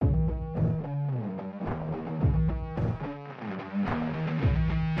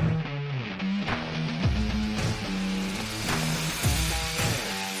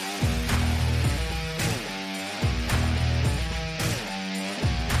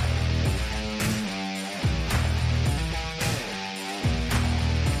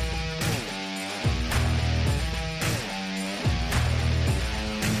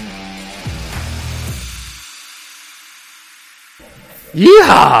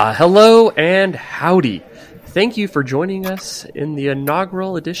Yeehaw! Hello and howdy. Thank you for joining us in the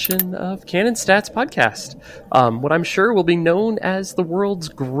inaugural edition of Cannon Stats Podcast, what I'm sure will be known as the world's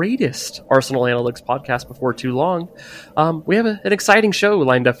greatest Arsenal Analytics podcast before too long. We have an exciting show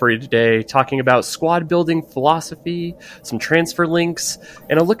lined up for you today, talking about squad building philosophy, some transfer links,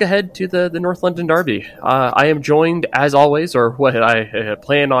 and a look ahead to the North London Derby. I am joined, as always, or what I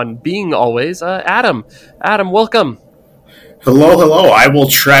plan on being always, Adam. Adam, welcome. Hello. I will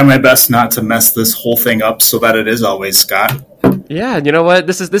try my best not to mess this whole thing up so that it is always Scott. Yeah, you know what?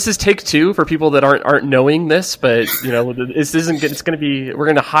 This is take two for people that aren't knowing this, but you know, this isn't. It's going to be. We're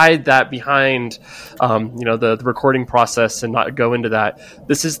going to hide that behind, the recording process and not go into that.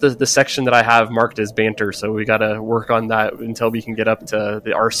 This is the section that I have marked as banter, so we got to work on that until we can get up to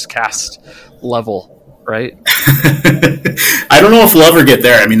the Arscast level. Right? I don't know if we'll ever get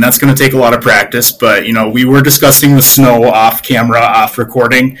there. I mean, that's going to take a lot of practice, but, we were discussing the snow off camera, off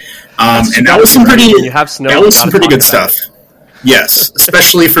recording, and that was some pretty, good stuff. Yes,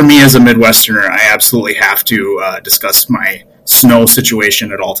 especially for me as a Midwesterner, I absolutely have to discuss my snow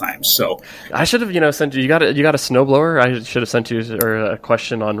situation at all times. So I should have, sent you. You got a snowblower? I should have sent you a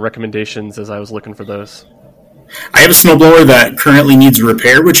question on recommendations as I was looking for those. I have a snowblower that currently needs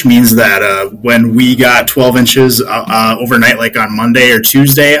repair, which means that when we got 12 inches overnight, like on Monday or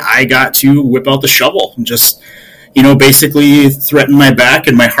Tuesday, I got to whip out the shovel and just, basically threaten my back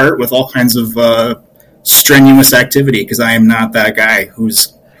and my heart with all kinds of strenuous activity, because I am not that guy who's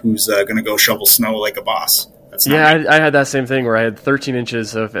going to go shovel snow like a boss. I had that same thing where I had 13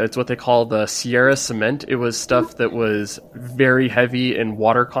 inches of, it's what they call the Sierra cement. It was stuff that was very heavy in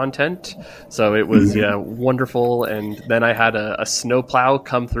water content. So it was, wonderful. And then I had a snow plow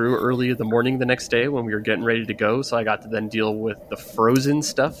come through early in the morning the next day when we were getting ready to go. So I got to then deal with the frozen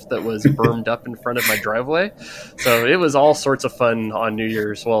stuff that was bermed up in front of my driveway. So it was all sorts of fun on New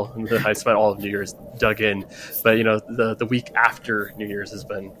Year's. Well, I spent all of New Year's dug in, but the week after New Year's has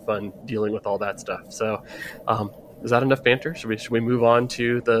been fun dealing with all that stuff. So, is that enough banter? Should we move on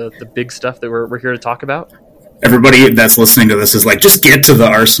to the big stuff that we're here to talk about? Everybody that's listening to this is like, just get to the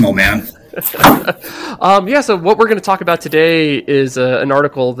Arsenal, man. So what we're going to talk about today is an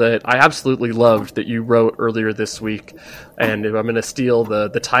article that I absolutely loved that you wrote earlier this week, and I'm going to steal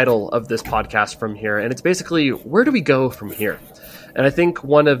the title of this podcast from here, and it's basically, where do we go from here? And I think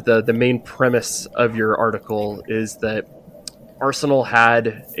one of the main premise of your article is that Arsenal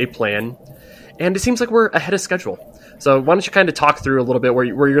had a plan, and it seems like we're ahead of schedule. So why don't you kind of talk through a little bit where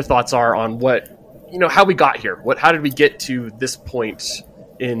your thoughts are on what, how we got here? How did we get to this point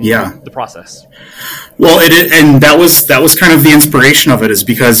in the process? Well, and that was kind of the inspiration of it, is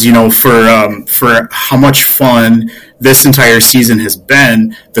because, for how much fun this entire season has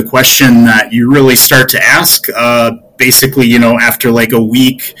been, the question that you really start to ask, basically, after like a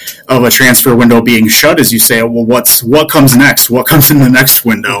week of a transfer window being shut, as you say, well, what comes next? What comes in the next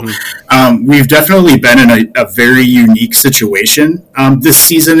window? Mm-hmm. We've definitely been in a very unique situation this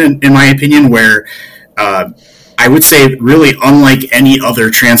season, in my opinion, where I would say really unlike any other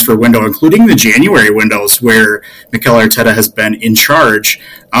transfer window, including the January windows where Mikel Arteta has been in charge.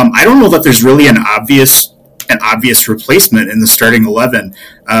 I don't know that there's really an obvious replacement in the starting 11.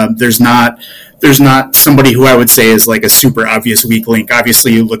 There's not somebody who I would say is like a super obvious weak link.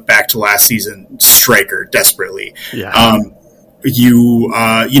 Obviously, you look back to last season, striker desperately. Yeah. I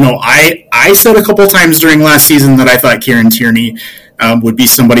said a couple times during last season that I thought Kieran Tierney would be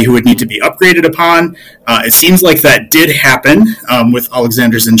somebody who would need to be upgraded upon. It seems like that did happen, with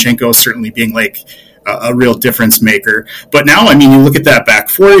Alexander Zinchenko certainly being like a real difference maker. But now, you look at that back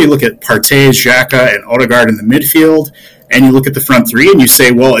four, you look at Partey, Xhaka, and Odegaard in the midfield, and you look at the front three, and you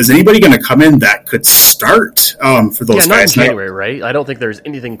say, well, is anybody going to come in that could start for those guys? Not in January, right? I don't think there's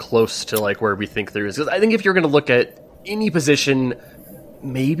anything close to like where we think there is. Because I think if you're going to look at any position,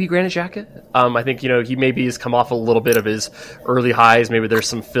 maybe Granit Xhaka. I think, he maybe has come off a little bit of his early highs. Maybe there's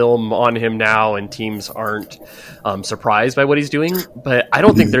some film on him now and teams aren't surprised by what he's doing. But I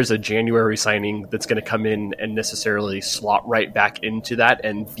don't think there's a January signing that's going to come in and necessarily slot right back into that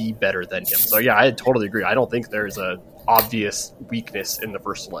and be better than him. So, yeah, I totally agree. I don't think there's a obvious weakness in the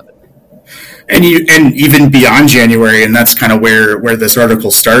first 11. And even beyond January, and that's kind of where this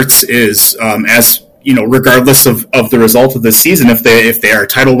article starts, is as regardless of the result of the season, if they are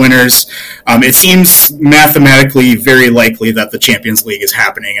title winners, it seems mathematically very likely that the Champions League is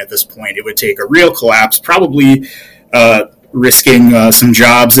happening at this point. It would take a real collapse, probably risking some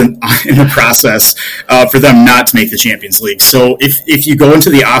jobs in the process for them not to make the Champions League. So if you go into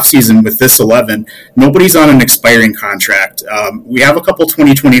the offseason with this 11, nobody's on an expiring contract. We have a couple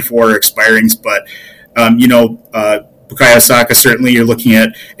 2024 expirings, but Bukayo Saka, certainly you're looking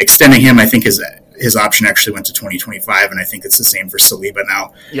at extending him. I think his option actually went to 2025, and I think it's the same for Saliba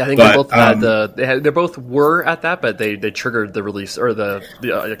now. Yeah, I think they both had they both were at that, but they triggered the release or the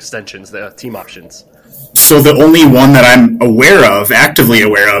extensions, the team options. So the only one that I'm actively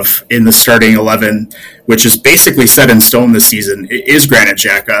aware of in the starting 11, which is basically set in stone this season, is Granit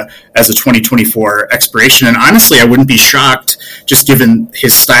Xhaka as a 2024 expiration. And honestly, I wouldn't be shocked, just given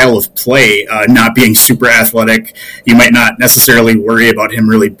his style of play, not being super athletic. You might not necessarily worry about him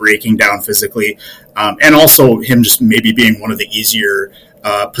really breaking down physically. And also him just maybe being one of the easier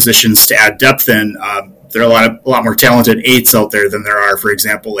positions to add depth in. There are a lot more talented eights out there than there are, for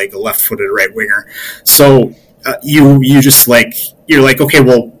example, like a left-footed right winger. So you just you're like, okay,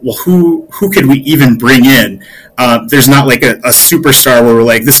 well, who could we even bring in? There's not like a superstar where we're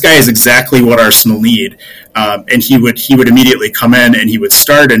like, this guy is exactly what Arsenal need, and he would immediately come in and he would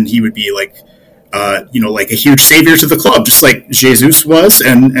start and he would be like a huge savior to the club, just like Jesus was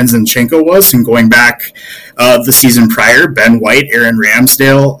and Zinchenko was, and going back the season prior, Ben White, Aaron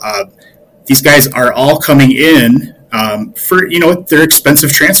Ramsdale. These guys are all coming in for, they're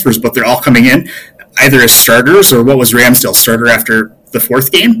expensive transfers, but they're all coming in either as starters or what was Ramsdale, starter after the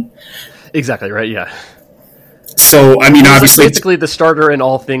fourth game? Exactly right, yeah. So, I mean, obviously... Basically the starter in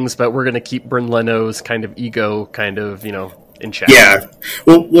all things, but we're going to keep Bryn Leno's kind of ego in check. Yeah.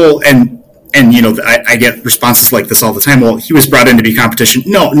 Well, and I get responses like this all the time. Well, he was brought in to be competition.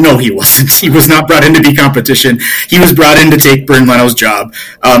 No, he wasn't. He was not brought in to be competition. He was brought in to take Bryn Leno's job.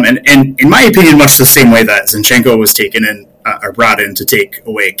 And in my opinion, much the same way that Zinchenko was taken in or brought in to take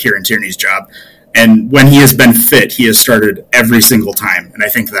away Kieran Tierney's job. And when he has been fit, he has started every single time. And I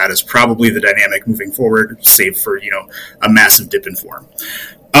think that is probably the dynamic moving forward, save for, a massive dip in form.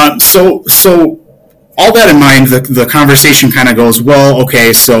 So all that in mind, the conversation kind of goes, well,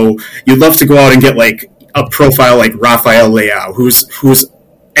 okay, so you'd love to go out and get like a profile like Rafael Leao, who's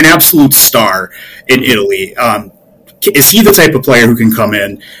an absolute star in Italy. Is he the type of player who can come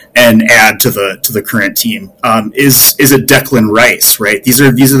in and add to the current team? Is it Declan Rice? Right? These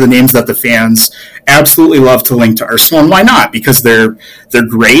are the names that the fans absolutely love to link to Arsenal, and why not? Because they're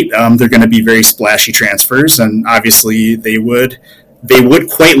great. They're going to be very splashy transfers, and obviously they would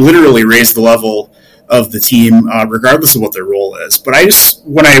quite literally raise the level of the team, regardless of what their role is. But I just,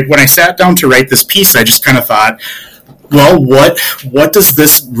 when I sat down to write this piece, I just kind of thought, well, what does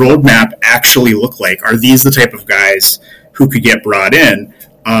this roadmap actually look like? Are these the type of guys who could get brought in?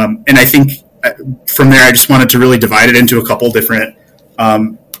 And I think from there, I just wanted to really divide it into a couple different,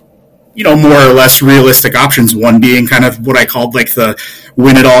 more or less realistic options. One being kind of what I called like the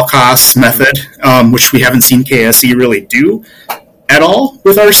win at all costs method, which we haven't seen KSE really do at all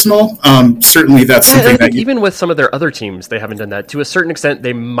with Arsenal. Certainly that's something that even with some of their other teams, they haven't done that. To a certain extent,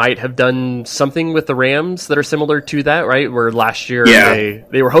 they might have done something with the Rams that are similar to that, right? Where last year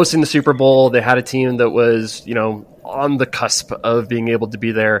they were hosting the Super Bowl, they had a team that was, on the cusp of being able to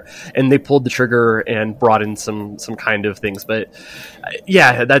be there, and they pulled the trigger and brought in some kind of things. But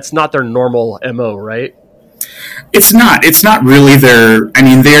yeah, that's not their normal MO, right? It's not really their,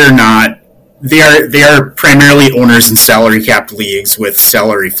 they're not. They are primarily owners in salary capped leagues with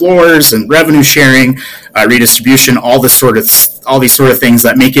salary floors and revenue sharing, redistribution, all these sort of things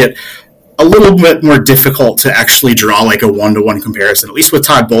that make it a little bit more difficult to actually draw like a 1-to-1 comparison. At least with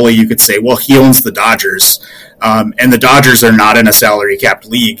Todd Boehly, you could say, well, he owns the Dodgers, and the Dodgers are not in a salary capped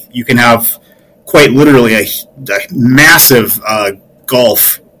league. You can have quite literally a massive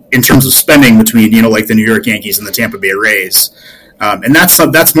gulf in terms of spending between like the New York Yankees and the Tampa Bay Rays. And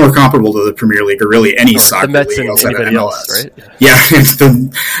that's more comparable to the Premier League or really any soccer the Mets league and outside of anybody MLS. Else, right? Yeah,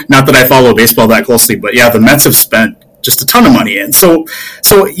 not that I follow baseball that closely, but yeah, the Mets have spent just a ton of money in. So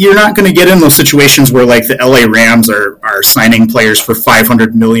you're not going to get in those situations where like the LA Rams are signing players for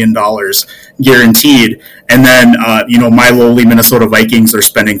 $500 million guaranteed, and then my lowly Minnesota Vikings are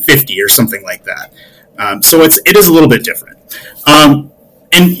spending 50 or something like that. So it is a little bit different.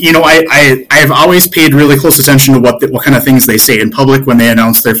 And I have always paid really close attention to what kind of things they say in public when they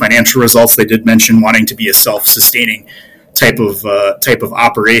announce their financial results. They did mention wanting to be a self-sustaining type of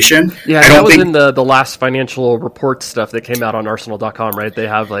operation. Yeah, that was in the last financial report stuff that came out on Arsenal.com, right? They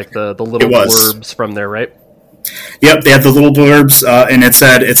have like the little blurbs from there, right? Yep, they had the little blurbs, and it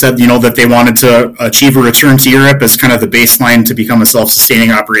said that they wanted to achieve a return to Europe as kind of the baseline to become a self-sustaining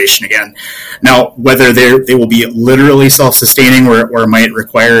operation again. Now, whether they will be literally self-sustaining or might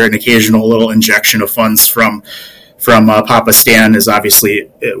require an occasional little injection of funds from Papa Stan is obviously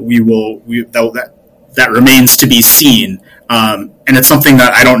that remains to be seen. And it's something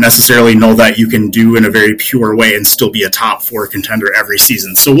that I don't necessarily know that you can do in a very pure way and still be a top 4 contender every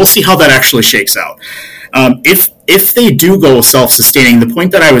season. So we'll see how that actually shakes out. If they do go self-sustaining, the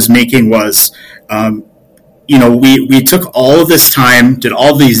point that I was making was, we took all of this time, did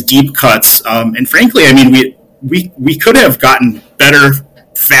all these deep cuts, and frankly, I mean, we could have gotten better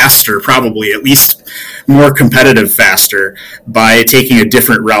faster, probably at least more competitive faster by taking a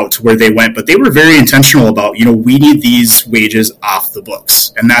different route to where they went. But they were very intentional about, we need these wages off the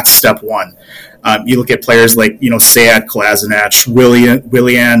books, and that's step one. You look at players like, Sead Kolasinac,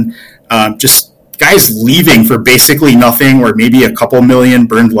 Willian, just guys leaving for basically nothing, or maybe a couple million.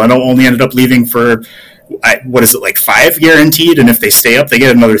 Bernd Leno only ended up leaving for, what is it, like 5 guaranteed, and if they stay up, they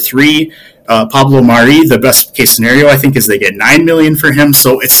get another 3. Pablo Mari, the best case scenario, I think, is they get $9 million for him.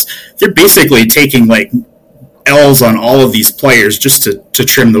 So they're basically taking like L's on all of these players just to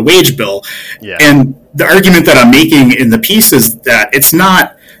trim the wage bill. Yeah. And the argument that I'm making in the piece is that it's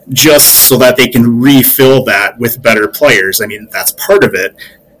not just so that they can refill that with better players. I mean, that's part of it,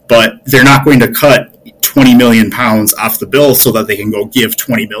 but they're not going to cut 20 million pounds off the bill so that they can go give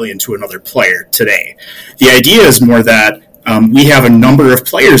 20 million to another player today. The idea is more that we have a number of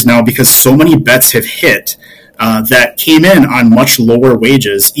players now, because so many bets have hit that came in on much lower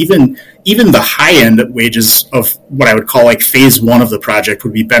wages. Even the high-end wages of what I would call like phase 1 of the project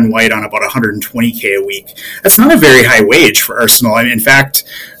would be Ben White on about $120K a week. That's not a very high wage for Arsenal. I mean, in fact,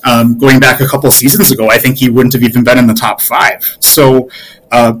 going back a couple seasons ago, I think he wouldn't have even been in the top 5. So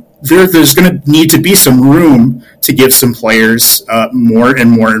there's going to need to be some room to give some players more and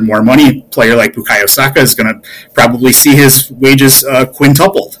more and more money. A player like Bukayo Saka is going to probably see his wages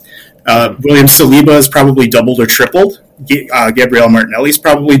quintupled. William Saliba is probably doubled or tripled. Gabriel Martinelli's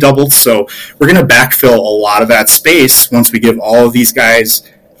probably doubled. So we're going to backfill a lot of that space once we give all of these guys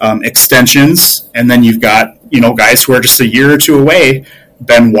extensions. And then you've got, guys who are just a year or two away.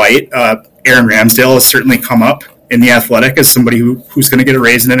 Ben White, Aaron Ramsdale has certainly come up in the Athletic as somebody who's going to get a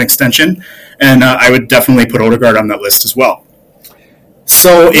raise and an extension. And I would definitely put Odegaard on that list as well.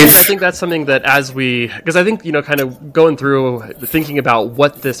 So I think that's something that because I think, kind of going through thinking about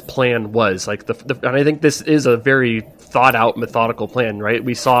what this plan was, like and I think this is a very thought out, methodical plan, right?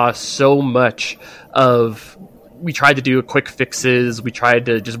 We saw so much we tried to do quick fixes. We tried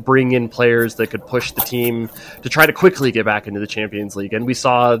to just bring in players that could push the team to try to quickly get back into the Champions League. And we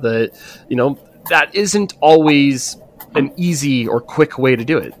saw that, that isn't always an easy or quick way to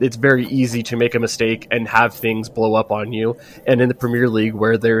do it. It's very easy to make a mistake and have things blow up on you. And in the Premier League,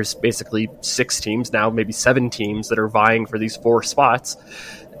 where there's basically 6 teams now, maybe 7 teams that are vying for these 4 spots,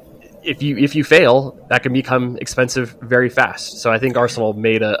 if you fail, that can become expensive very fast. So I think Arsenal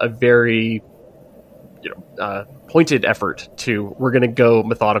made a very pointed effort we're going to go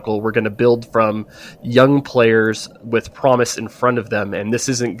methodical. We're going to build from young players with promise in front of them. And this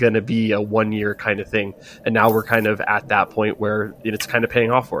isn't going to be a 1-year kind of thing. And now we're kind of at that point where it's kind of paying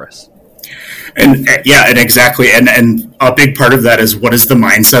off for us. And exactly. And a big part of that is, what is the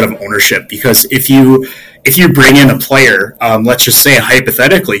mindset of ownership? Because if you bring in a player, let's just say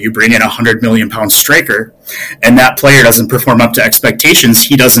hypothetically, you bring in a £100 million striker, and that player doesn't perform up to expectations,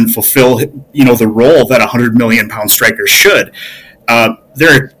 he doesn't fulfill, the role that a £100 million striker should.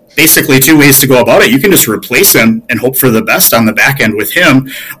 There are basically 2 ways to go about it. You can just replace him and hope for the best on the back end with him,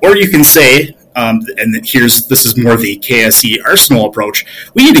 or you can say, this is more the KSE Arsenal approach,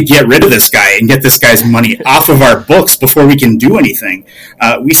 we need to get rid of this guy and get this guy's money off of our books before we can do anything.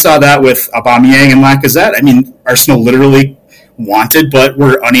 We saw that with Aubameyang and Lacazette. I mean, Arsenal literally wanted but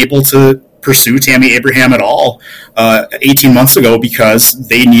were unable to pursue Tammy Abraham at all 18 months ago because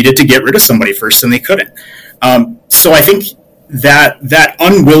they needed to get rid of somebody first and they couldn't. So I think that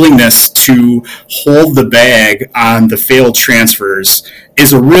unwillingness to hold the bag on the failed transfers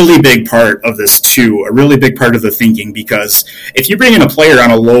is a really big part of this too, a really big part of the thinking, because if you bring in a player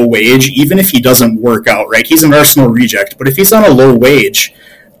on a low wage, even if he doesn't work out, right, he's an Arsenal reject, but if he's on a low wage,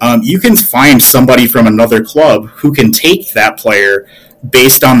 you can find somebody from another club who can take that player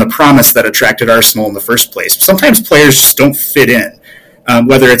based on the promise that attracted Arsenal in the first place. Sometimes players just don't fit in.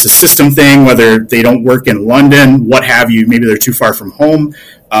 Whether it's a system thing, whether they don't work in London, what have you, maybe they're too far from home,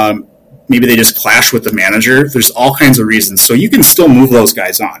 maybe they just clash with the manager. There's all kinds of reasons. So you can still move those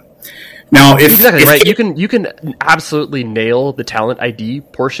guys on. Now, right, you can absolutely nail the talent ID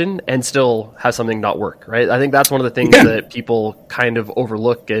portion and still have something not work, right? I think that's one of the things that people kind of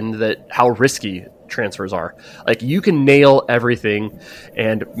overlook, and that how risky transfers are. Like, you can nail everything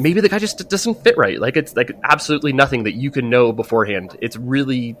and maybe the guy just doesn't fit right. Like, it's like absolutely nothing that you can know beforehand. It's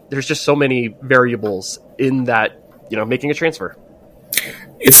really, there's just so many variables in that, making a transfer.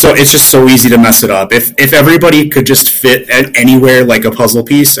 it's just so easy to mess it up. If everybody could just fit anywhere like a puzzle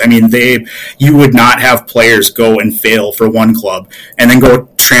piece, I mean, you would not have players go and fail for one club and then go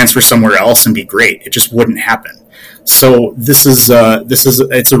transfer somewhere else and be great. It just wouldn't happen. So this is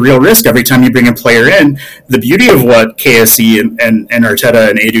it's a real risk every time you bring a player in. The beauty of what KSE and Arteta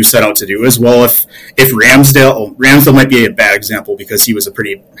and Edu set out to do is, well, if Ramsdale might be a bad example because he was a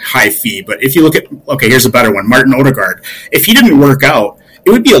pretty high fee, but if you look at, okay, here's a better one, Martin Odegaard. If he didn't work out, it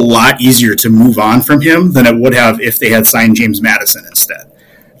would be a lot easier to move on from him than it would have if they had signed James Maddison instead.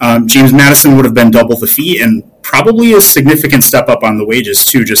 James Maddison would have been double the fee and probably a significant step up on the wages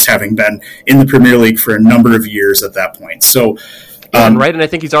too, just having been in the Premier League for a number of years at that point. So, right, and I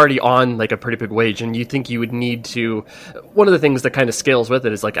think he's already on like a pretty big wage, and you think you would need to. One of the things that kind of scales with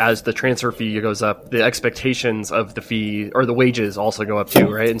it is like as the transfer fee goes up, the expectations of the fee or the wages also go up too,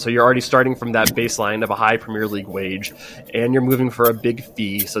 right? And so you're already starting from that baseline of a high Premier League wage, and you're moving for a big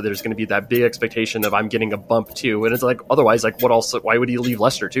fee, so there's going to be that big expectation of I'm getting a bump too, and it's like otherwise, like what else? Why would he leave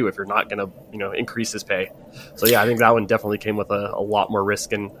Leicester too if you're not going to increase his pay? So yeah, I think that one definitely came with a lot more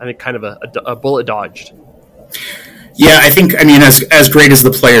risk, and I think kind of a bullet dodged. Yeah, I mean, as great as the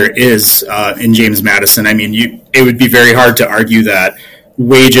player is in James Maddison, I mean, it would be very hard to argue that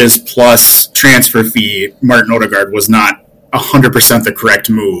wages plus transfer fee, Martin Odegaard was not 100% the correct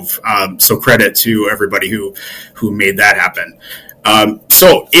move. So credit to everybody who made that happen.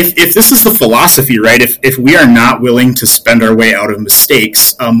 So if this is the philosophy, right, if we are not willing to spend our way out of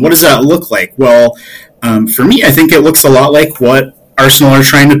mistakes, what does that look like? Well, for me, I think it looks a lot like what Arsenal are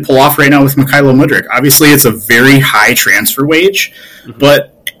trying to pull off right now with Mykhailo Mudryk. Obviously, it's a very high transfer wage,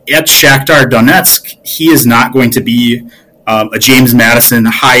 but at Shakhtar Donetsk, he is not going to be a James Maddison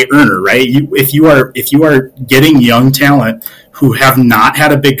high earner, right? If you are getting young talent who have not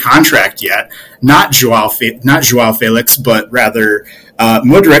had a big contract yet, not Joao Felix, but rather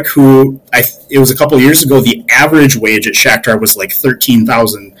Mudryk, who it was a couple of years ago, the average wage at Shakhtar was like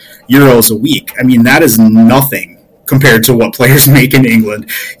 13,000 euros a week. I mean, that is nothing compared to what players make in England.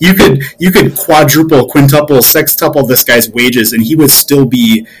 You could quadruple, quintuple, sextuple this guy's wages, and he would still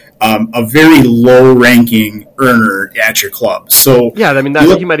be a very low-ranking earner at your club. So yeah, I mean,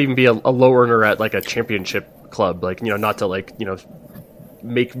 he might even be a low earner at like a championship club, like not to like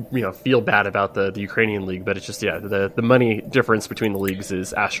make feel bad about the Ukrainian league, but it's just the money difference between the leagues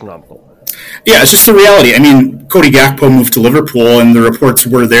is astronomical. Yeah, it's just a reality. I mean, Cody Gakpo moved to Liverpool, and the reports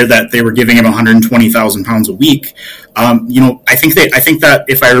were there that they were giving him £120,000 a week. I think that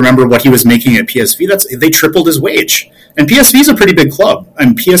if I remember what he was making at PSV, they tripled his wage. And PSV is a pretty big club,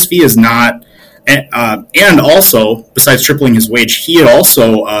 and PSV is not. And also, besides tripling his wage, he had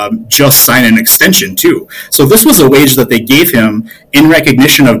also just signed an extension too. So this was a wage that they gave him in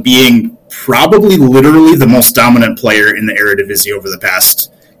recognition of being probably literally the most dominant player in the Eredivisie over the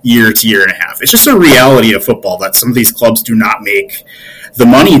past year to year and a half. It's just a reality of football that some of these clubs do not make the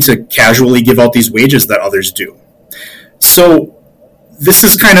money to casually give out these wages that others do. So this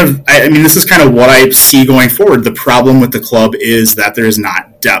is kind of what I see going forward. The problem with the club is that there is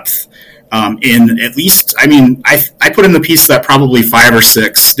not depth. In at least, I put in the piece that probably 5 or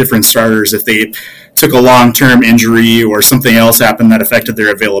 6 different starters, if they took a long-term injury or something else happened that affected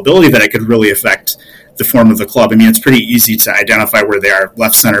their availability, that it could really affect the form of the club. I mean, it's pretty easy to identify where they are.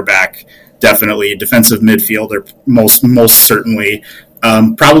 Left center back, definitely. Defensive midfielder, most certainly.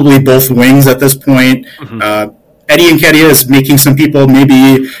 Probably both wings at this point. Mm-hmm. Eddie Nketiah is making some people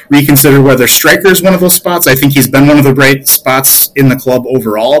maybe reconsider whether striker is one of those spots. I think he's been one of the bright spots in the club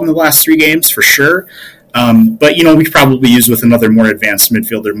overall in the last 3 games for sure. But we could probably use with another more advanced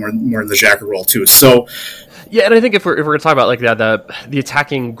midfielder, more in the Xhaka role too. So. Yeah, and I think if we're going to talk about like that, the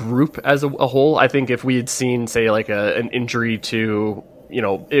attacking group as a whole, I think if we had seen, say, like an injury to,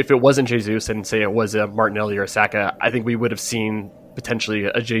 if it wasn't Jesus and say it was a Martinelli or a Saka, I think we would have seen potentially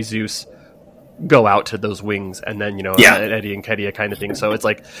a Jesus go out to those wings and then, an Eddie Nketiah kind of thing. So it's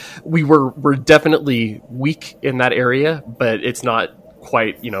like we're definitely weak in that area, but it's not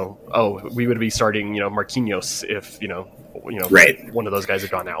quite, we would be starting, Marquinhos if, right, one of those guys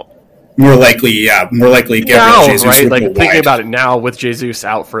had gone out. More likely Gabriel Jesus. Right? Like thinking about it now with Jesus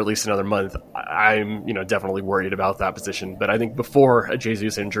out for at least another month, I'm definitely worried about that position. But I think before a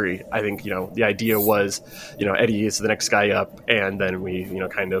Jesus injury, I think the idea was Eddie is the next guy up, and then we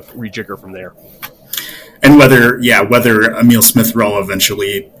kind of rejigger from there. And whether Emile Smith-Rowe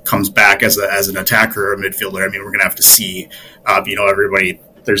eventually comes back as an attacker or a midfielder, I mean, we're going to have to see. Everybody.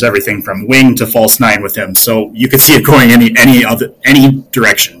 There's everything from wing to false 9 with him, so you could see it going any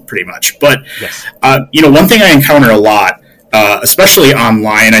direction pretty much. But yes. One thing I encounter a lot, especially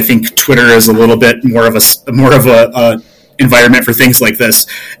online, I think Twitter is a little bit more of a environment for things like this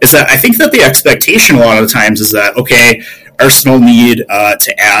is that I think that the expectation a lot of the times is that, okay, Arsenal need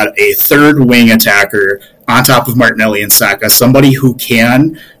to add a third wing attacker on top of Martinelli and Saka, somebody who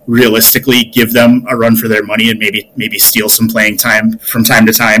can realistically give them a run for their money and maybe steal some playing time from time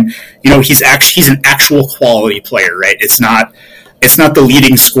to time. He's an actual quality player, right? It's not the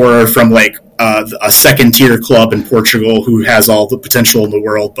leading scorer from like a second tier club in Portugal who has all the potential in the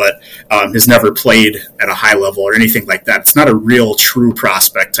world, but has never played at a high level or anything like that. It's not a real true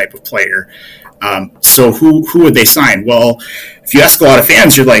prospect type of player. So who would they sign? Well, if you ask a lot of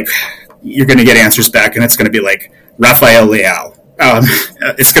fans, you're going to get answers back, and it's going to be like Rafael Leao.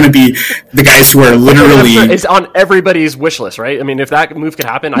 It's going to be the guys who are literally... It's on everybody's wish list, right? I mean, if that move could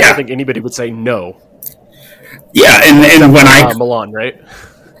happen, I don't think anybody would say no. Yeah, and when Milan, right?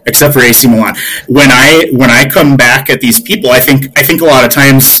 Except for AC Milan. When I come back at these people, I think a lot of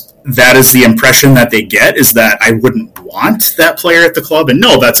times that is the impression that they get, is that I wouldn't want that player at the club. And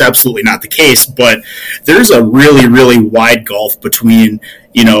no, that's absolutely not the case. But there's a really, really wide gulf between,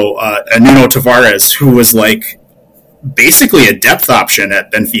 Nuno Tavares, who was like basically a depth option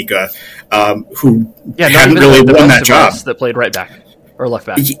at Benfica, who hadn't really won that job. That played right back or left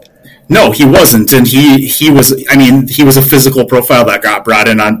back. No, he wasn't, and he was a physical profile that got brought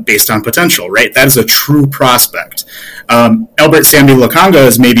in based on potential, right? That is a true prospect. Albert Sambi Lokanga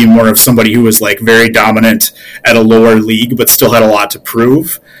is maybe more of somebody who was like very dominant at a lower league, but still had a lot to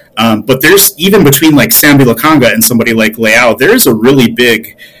prove. But there's, even between like Sambi Lokanga and somebody like Leao, there's a really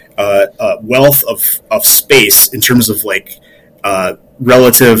big wealth of space in terms of like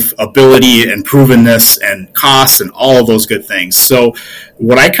relative ability and provenness and costs and all of those good things. So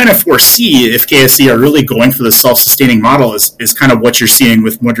what I kind of foresee if KSC are really going for the self-sustaining model is kind of what you're seeing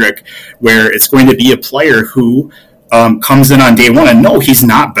with Mudryk, where it's going to be a player who comes in on day one, and no, he's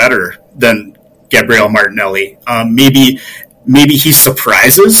not better than Gabriel Martinelli. Maybe he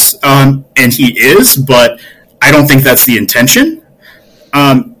surprises, and he is, but I don't think that's the intention.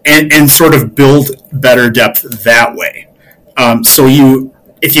 And sort of build better depth that way. So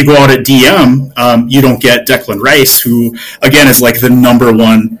if you go out at DM, you don't get Declan Rice, who again is like the number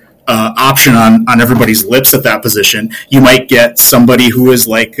one option on everybody's lips at that position. You might get somebody who is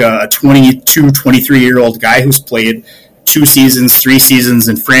like a 22, 23-year-old guy who's played 2 seasons, 3 seasons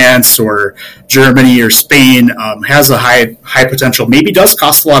in France or Germany or Spain, has a high potential, maybe does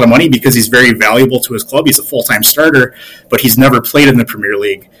cost a lot of money because he's very valuable to his club. He's a full-time starter, but he's never played in the Premier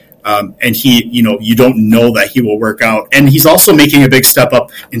League. And you don't know that he will work out. And he's also making a big step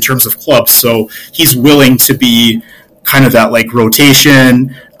up in terms of clubs. So he's willing to be kind of that like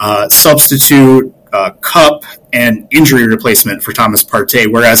rotation, substitute, cup, and injury replacement for Thomas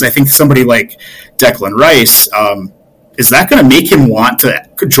Partey. Whereas I think somebody like Declan Rice, is that going to make him want to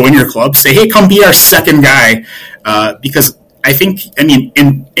join your club? Say, hey, come be our second guy. Because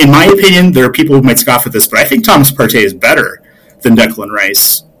in my opinion, there are people who might scoff at this, but I think Thomas Partey is better than Declan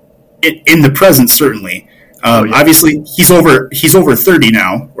Rice. In the present, certainly. Obviously, he's over 30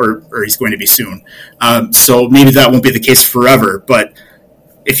 now, or he's going to be soon. So maybe that won't be the case forever. But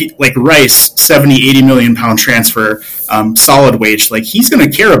if you, like Rice, 70, 80 million pound transfer, solid wage, like he's going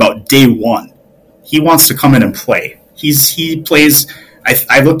to care about day one. He wants to come in and play. He plays.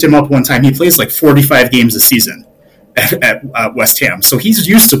 I looked him up one time. He plays like 45 games a season at West Ham. So he's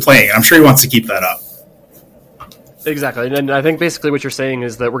used to playing. I'm sure he wants to keep that up. Exactly, and I think basically what you're saying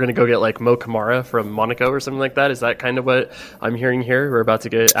is that we're going to go get like Mo Kamara from Monaco or something like that. Is that kind of what I'm hearing here? We're about to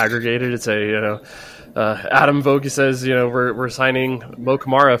get aggregated. It's Adam Vogue says we're signing Mo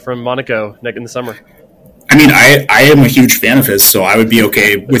Kamara from Monaco in the summer. I mean, I am a huge fan of his, so I would be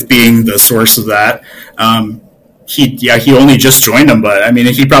okay with being the source of that. He only just joined them, but I mean,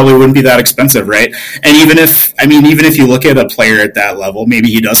 he probably wouldn't be that expensive, right? And even if you look at a player at that level, maybe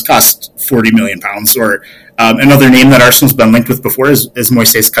he does cost 40 million pounds. Or another name that Arsenal's been linked with before is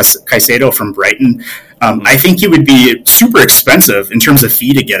Moises Caicedo from Brighton. I think he would be super expensive in terms of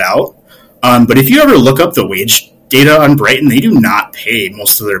fee to get out. But if you ever look up the wage data on Brighton, they do not pay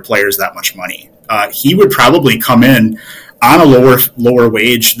most of their players that much money. He would probably come in on a lower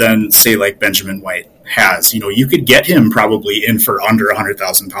wage than, say, like Benjamin White has. You could get him probably in for under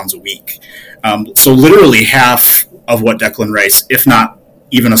 £100,000 a week. So literally half of what Declan Rice, if not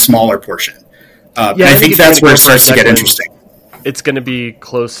even a smaller portion. I think that's where it starts to get interesting. It's going to be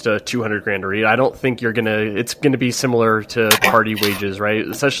close to 200 grand a read. I don't think it's going to be similar to party wages, right?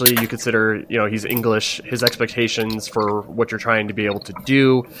 Especially you consider, he's English, his expectations for what you're trying to be able to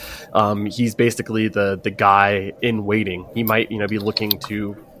do. He's basically the guy in waiting. He might, be looking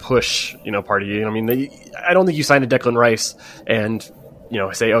to push, party. I mean, I don't think you sign a Declan Rice and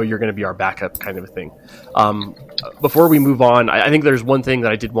say, oh, you're going to be our backup kind of a thing. Before we move on, I think there's one thing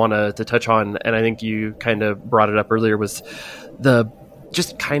that I did want to touch on, and I think you kind of brought it up earlier, was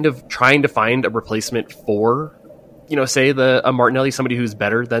just kind of trying to find a replacement for, say a Martinelli, somebody who's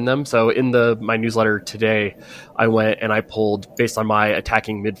better than them. So in my newsletter today, I went and I pulled, based on my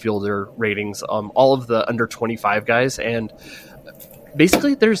attacking midfielder ratings, all of the under 25 guys, and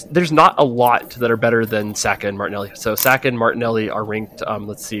basically there's not a lot that are better than Saka and Martinelli. So Saka and Martinelli are ranked,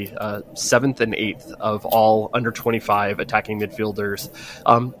 7th and 8th of all under 25 attacking midfielders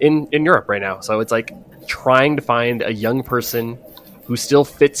in Europe right now. So it's like trying to find a young person who still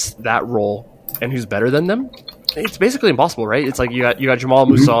fits that role and who's better than them. It's basically impossible, right? It's like you got Jamal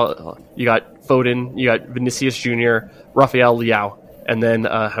Musa, you got Foden, you got Vinicius Jr., Rafael Leao, and then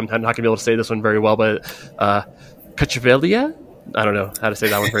I'm not going to be able to say this one very well, but Kvaratskhelia? I don't know how to say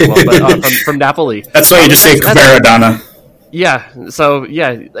that one very well, but from Napoli. That's why you just say Kvaradana. Yeah, so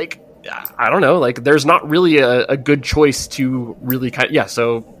yeah, like I don't know, like there's not really a good choice to really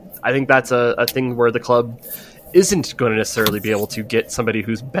so I think that's a thing where the club isn't going to necessarily be able to get somebody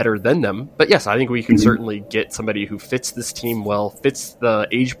who's better than them. But yes, I think we can certainly get somebody who fits this team well, fits the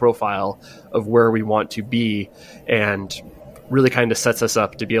age profile of where we want to be, and really kind of sets us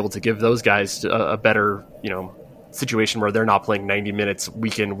up to be able to give those guys a better, situation where they're not playing 90 minutes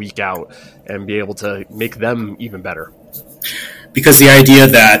week in, week out, and be able to make them even better. Because the idea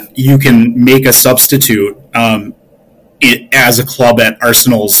that you can make a substitute as a club at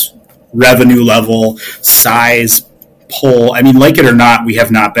Arsenal's revenue level, size, pull. I mean, like it or not, we have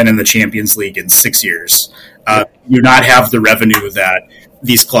not been in the Champions League in 6 years. You not have the revenue that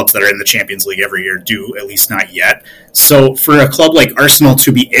these clubs that are in the Champions League every year do, at least not yet. So for a club like Arsenal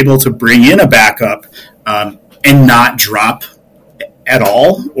to be able to bring in a backup and not drop at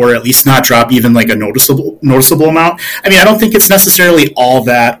all, or at least not drop even like a noticeable amount, I mean, I don't think it's necessarily all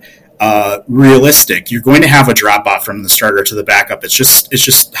that realistic. You're going to have a drop off from the starter to the backup. It's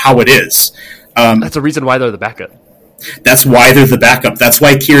just how it is. That's the reason why they're the backup. That's why they're the backup. That's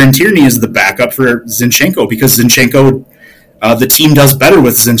why Kieran Tierney is the backup for Zinchenko, because Zinchenko, the team does better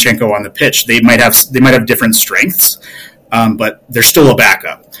with Zinchenko on the pitch. They might have different strengths, but they're still a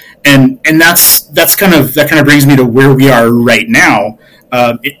backup. And that kind of brings me to where we are right now.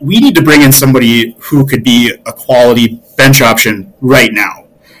 We need to bring in somebody who could be a quality bench option right now.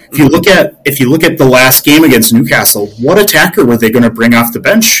 If you look at the last game against Newcastle, what attacker were they going to bring off the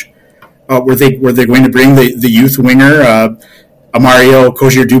bench? Were they going to bring the youth winger Mario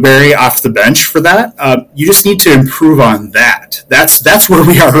Kojier-Dewberry off the bench for that? You just need to improve on that. That's where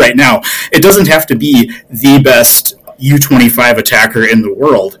we are right now. It doesn't have to be the best U25 attacker in the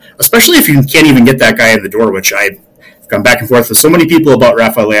world, especially if you can't even get that guy in the door, which I've gone back and forth with so many people about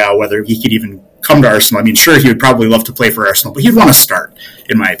Rafael Leao, whether he could even come to Arsenal. I mean, sure, he would probably love to play for Arsenal, but he'd want to start,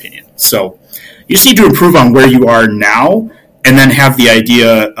 in my opinion. So you just need to improve on where you are now, and then have the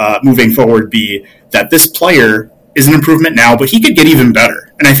idea moving forward be that this player is an improvement now, but he could get even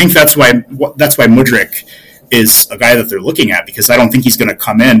better. And I think that's why Mudryk is a guy that they're looking at, because I don't think he's going to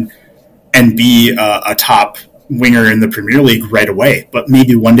come in and be a top winger in the Premier League right away, but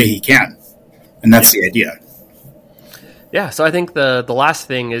maybe one day he can. And that's the idea. Yeah, so I think the last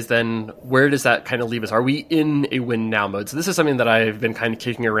thing is then, where does that kind of leave us? Are we in a win now mode? So this is something that I've been kind of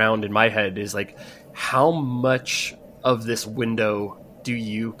kicking around in my head, is like, how much of this window do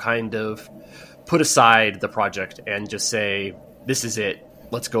you kind of put aside the project and just say, this is it,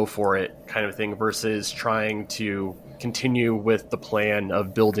 let's go for it kind of thing, versus trying to continue with the plan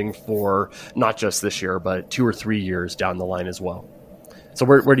of building for not just this year, but 2 or 3 years down the line as well? So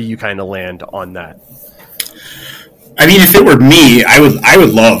where do you kind of land on that? I mean, if it were me, I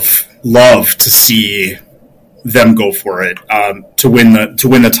would love to see them go for it to win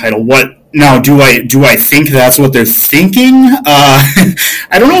the title. What now? Do I think that's what they're thinking?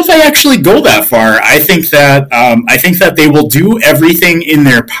 I don't know if I actually go that far. I think that they will do everything in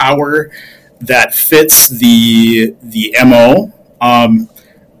their power that fits the MO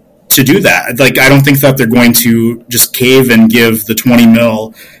to do that. Like, I don't think that they're going to just cave and give the 20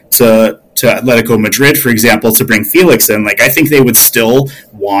 mil to Atletico Madrid, for example, to bring Felix in. Like, I think they would still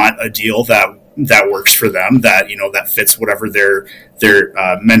want a deal that works for them, that fits whatever their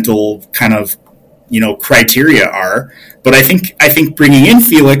mental kind of criteria are. But I think bringing in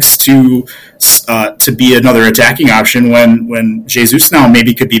Felix to be another attacking option when Jesus now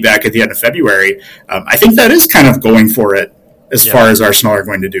maybe could be back at the end of February, I think that is kind of going for it as far as Arsenal are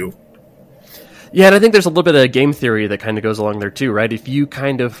going to do. Yeah, and I think there's a little bit of game theory that kind of goes along there too, right? If you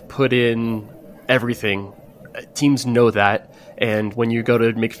kind of put in everything, teams know that, and when you go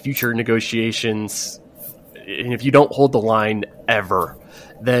to make future negotiations, and if you don't hold the line ever,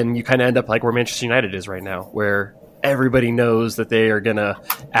 then you kind of end up like where Manchester United is right now, where everybody knows that they are going to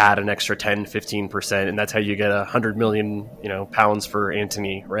add an extra 10-15%, and that's how you get 100 million pounds for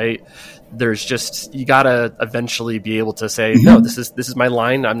Antony, right? There's just, you gotta eventually be able to say, no, this is my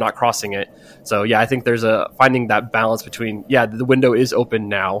line, I'm not crossing it. So yeah, I think there's finding that balance between, the window is open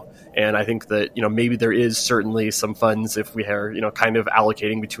now, and I think that maybe there is certainly some funds, if we are kind of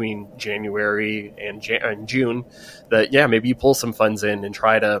allocating between January and June, that maybe you pull some funds in and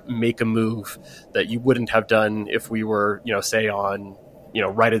try to make a move that you wouldn't have done if we were say on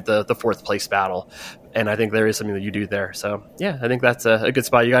right at the fourth place battle. And I think there is something that you do there. So yeah, I think that's a good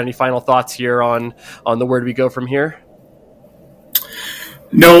spot. You got any final thoughts here on the where do we go from here?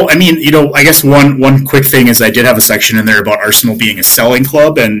 No, I mean, I guess one quick thing is I did have a section in there about Arsenal being a selling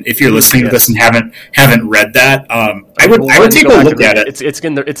club, and if you're listening to this and haven't read that, I would take a look at it. It's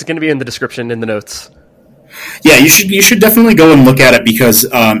going to be in the description in the notes. Yeah, you should definitely go and look at it, because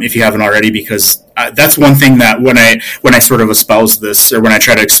if you haven't already, because that's one thing that when I sort of espouse this, or when I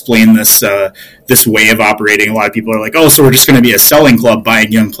try to explain this this way of operating, a lot of people are like, oh, so we're just going to be a selling club, buying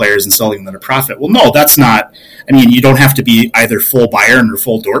young players and selling them at a profit. Well, no, that's not. I mean, you don't have to be either full Bayern or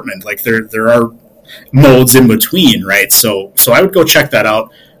full Dortmund. Like there are modes in between, right? So I would go check that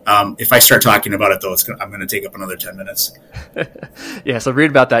out. If I start talking about it, though, I'm going to take up another 10 minutes. Yeah, so read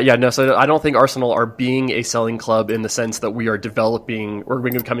about that. Yeah, no, so I don't think Arsenal are being a selling club in the sense that we are developing, or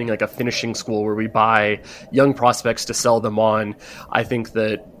we're becoming like a finishing school where we buy young prospects to sell them on. I think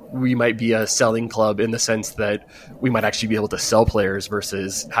that we might be a selling club in the sense that we might actually be able to sell players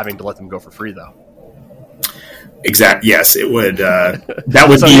versus having to let them go for free, though. Exactly. Yes, it would. That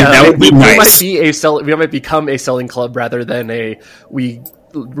would be nice. We might become a selling club rather than we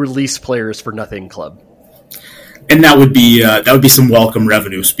release players for nothing club. And that would be some welcome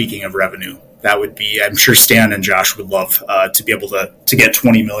revenue. Speaking of revenue, that would be, I'm sure Stan and Josh would love to be able to get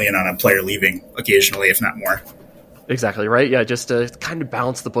 20 million on a player leaving occasionally, if not more. Exactly, right? Yeah, just to kind of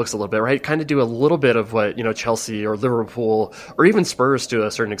balance the books a little bit, right? Kind of do a little bit of what, Chelsea or Liverpool or even Spurs to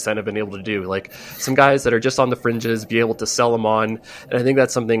a certain extent have been able to do. Like some guys that are just on the fringes, be able to sell them on. And I think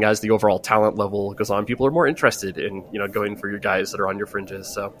that's something, as the overall talent level goes on, people are more interested in, going for your guys that are on your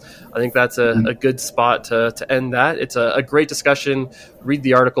fringes. So I think that's a good spot to end that. It's a great discussion. Read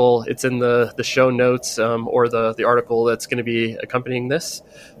the article. It's in the show notes or the article that's going to be accompanying this.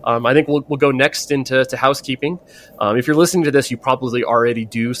 I think we'll go next into housekeeping. If you're listening to this, you probably already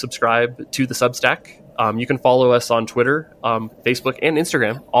do subscribe to the Substack. You can follow us on Twitter, Facebook, and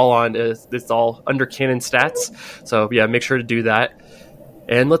Instagram. It's all under Cannon Stats. So yeah, make sure to do that.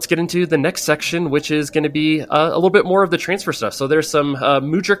 And let's get into the next section, which is going to be a little bit more of the transfer stuff. So there's some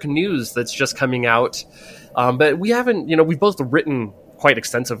Mudryk news that's just coming out, but we haven't. We've both written quite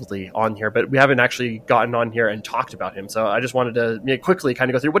extensively on here, but we haven't actually gotten on here and talked about him. So I just wanted to quickly kind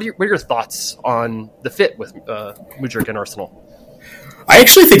of go through what are your thoughts on the fit with Mudryk and Arsenal? I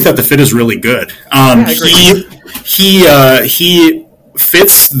actually think that the fit is really good. He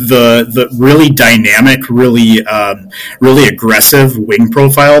fits the really dynamic, really aggressive wing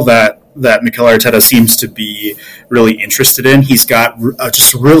profile that Mikel Arteta seems to be really interested in. He's got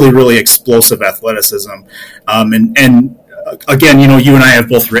just really, really explosive athleticism, and again, you and I have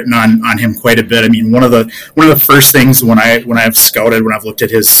both written on him quite a bit. I mean, one of the first things when I've looked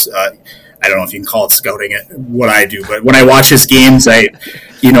at his, I don't know if you can call it scouting it, what I do, but when I watch his games,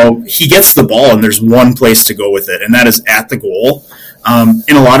 he gets the ball and there's one place to go with it, and that is at the goal.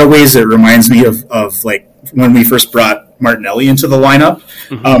 In a lot of ways, it reminds me of like when we first brought Martinelli into the lineup,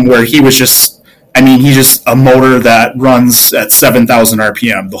 where he was just, he's just a motor that runs at 7,000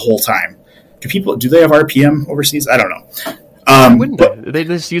 RPM the whole time. Do they have RPM overseas? I don't know. They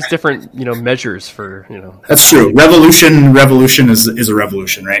just use different, measures for, That's true. Revolution is a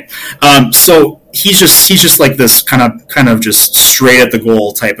revolution, right? So he's just like this kind of just straight at the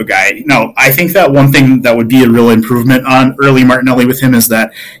goal type of guy. Now, I think that one thing that would be a real improvement on early Martinelli with him is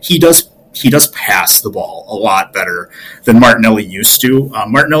that he does pass the ball a lot better than Martinelli used to.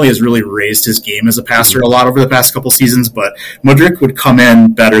 Martinelli has really raised his game as a passer a lot over the past couple seasons, but Mudryk would come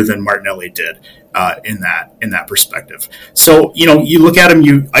in better than Martinelli did in that perspective. So, you look at him,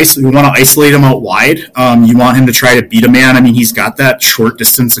 you want to isolate him out wide. You want him to try to beat a man. He's got that short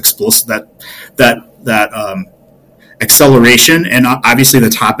distance explosive, that acceleration, and obviously the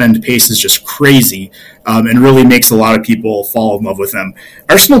top end pace is just crazy, and really makes a lot of people fall in love with him.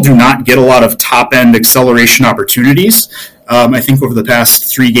 Arsenal do not get a lot of top end acceleration opportunities. I think over the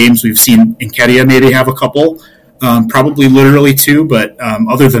past 3 games we've seen Nketiah maybe have a couple, probably literally 2, but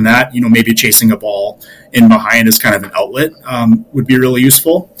other than that, maybe chasing a ball in behind as kind of an outlet would be really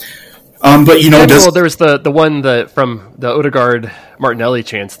useful. But well, there's the one that from the Odegaard Martinelli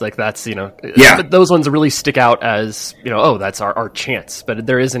chance, like that's but those ones really stick out as oh, that's our chance. But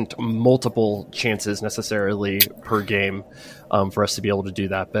there isn't multiple chances necessarily per game for us to be able to do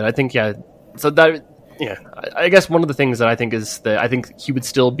that. But I think so that. Yeah, I guess one of the things that I think is that I think he would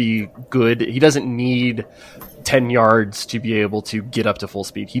still be good. He doesn't need 10 yards to be able to get up to full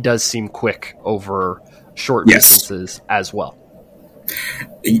speed. He does seem quick over short distances as well.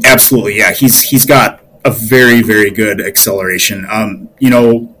 Absolutely, yeah. He's got a very, very good acceleration.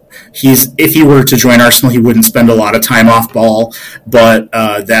 If he were to join Arsenal, he wouldn't spend a lot of time off ball, but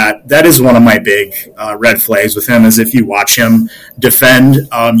that is one of my big red flags with him. Is if you watch him defend,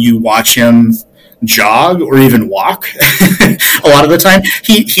 you watch him jog or even walk a lot of the time.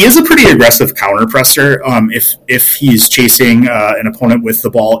 He is a pretty aggressive counter presser if he's chasing an opponent with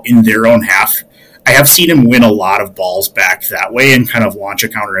the ball in their own half. I have seen him win a lot of balls back that way and kind of launch a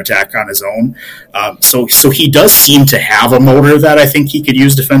counterattack on his own. So he does seem to have a motor that I think he could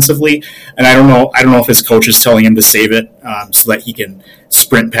use defensively. And I don't know if his coach is telling him to save it so that he can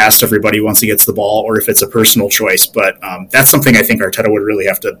sprint past everybody once he gets the ball, or if it's a personal choice. But that's something I think Arteta would really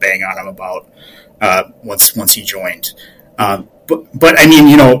have to bang on him about once he joined. But I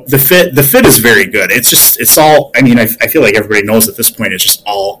mean, the fit is very good. It's all, I mean, I feel like everybody knows at this point it's just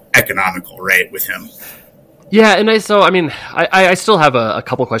all economical, right, with him. Yeah, and I still have a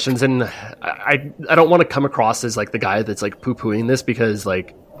couple questions, and I don't want to come across as like the guy that's like poo-pooing this, because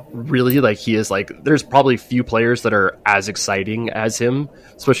like really, like he is like, there's probably few players that are as exciting as him,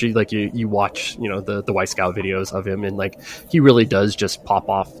 especially like you watch the Y-Scout videos of him, and like he really does just pop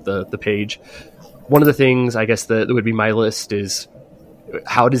off the page. One of the things I guess that would be my list is,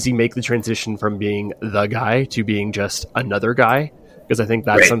 how does he make the transition from being the guy to being just another guy? Because I think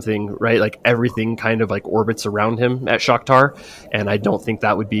that's something, right? Like everything kind of like orbits around him at Shakhtar, and I don't think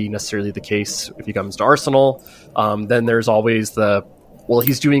that would be necessarily the case if he comes to Arsenal. Then there's always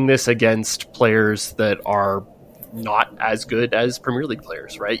he's doing this against players that are not as good as Premier League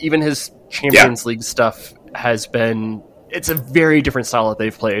players, right? Even his Champions League stuff has been... It's a very different style that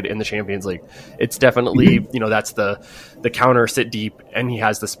they've played in the Champions League. It's definitely, that's the counter, sit deep, and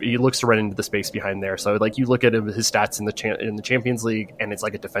he looks to run into the space behind there. So like you look at his stats in the Champions League, and it's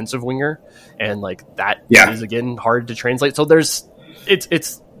like a defensive winger, and like that is again hard to translate. So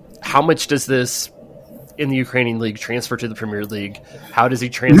it's how much does this in the Ukrainian league transfer to the Premier League? How does he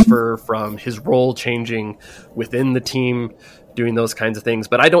transfer from his role changing within the team, doing those kinds of things?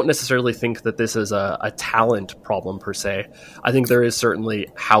 But I don't necessarily think that this is a talent problem per se. I think there is certainly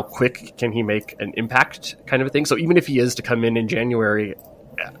how quick can he make an impact kind of a thing. So even if he is to come in January,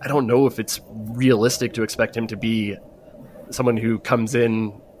 I don't know if it's realistic to expect him to be someone who comes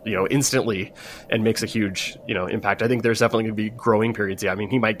in instantly and makes a huge impact. I think there's definitely going to be growing periods. I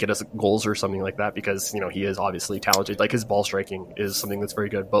mean, he might get us goals or something like that, because he is obviously talented. Like his ball striking is something that's very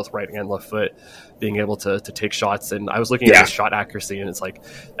good, both right and left foot, being able to take shots. And I was looking at his shot accuracy, and it's like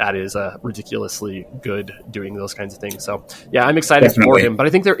that is ridiculously good doing those kinds of things. So yeah, I'm excited for him, but I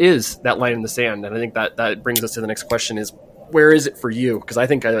think there is that line in the sand, and I think that brings us to the next question: is where is it for you? Because I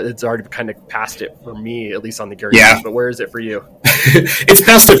think it's already kind of past it for me, at least on the Gary page, but where is it for you? It's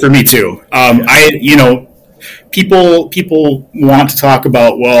past it for me too. People want to talk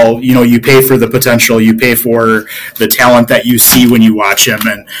about, you pay for the potential, you pay for the talent that you see when you watch him.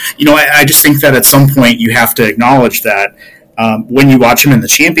 And, I just think that at some point you have to acknowledge that when you watch him in the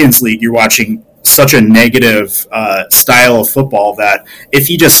Champions League, you're watching such a negative style of football that if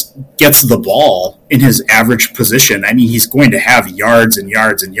he just gets the ball in his average position, I mean, he's going to have yards and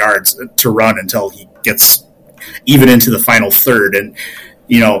yards and yards to run until he gets even into the final third. And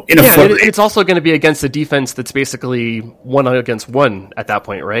it's also going to be against a defense that's basically 1-against-1 at that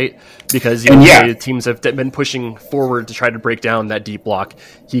point, right? Because the teams have been pushing forward to try to break down that deep block.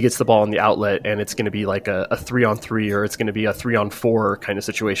 He gets the ball in the outlet, and it's going to be like a 3-on-3, or it's going to be a 3-on-4 kind of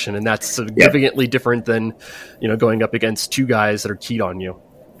situation, and that's significantly different than going up against two guys that are keyed on you.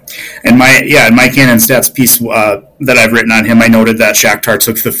 And my Cannon Stats piece that I've written on him, I noted that Shakhtar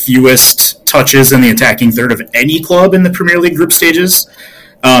took the fewest touches in the attacking third of any club in the Premier League group stages.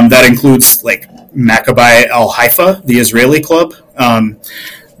 That includes like Maccabi Al Haifa, the Israeli club,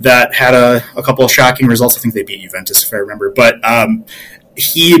 that had a couple of shocking results. I think they beat Juventus, if I remember. But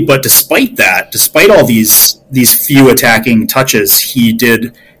despite all these few attacking touches, he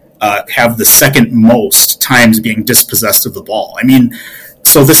did have the second most times being dispossessed of the ball. I mean,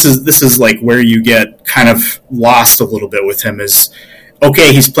 so this is like where you get kind of lost a little bit with him is,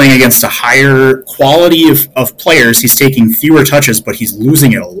 okay, he's playing against a higher quality of players. He's taking fewer touches, but he's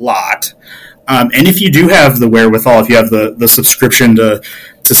losing it a lot. And if you do have the wherewithal, if you have the subscription to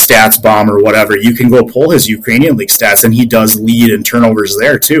to Stats Bomb or whatever, you can go pull his Ukrainian League stats, and he does lead in turnovers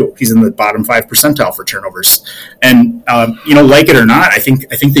there too. He's in the bottom 5 percentile for turnovers. And like it or not, I think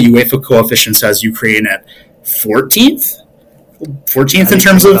the UEFA coefficient has Ukraine at 14th in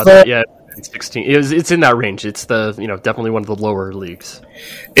terms of 16. It's in that range. It's the definitely one of the lower leagues.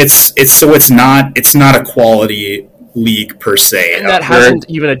 It's not a quality league per se, and that hasn't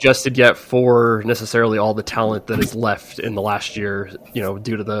even adjusted yet for necessarily all the talent that is left in the last year,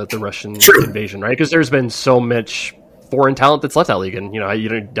 due to the Russian invasion, right? Because there's been so much foreign talent that's left that league, and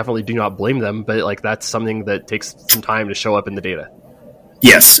you definitely do not blame them, but like that's something that takes some time to show up in the data.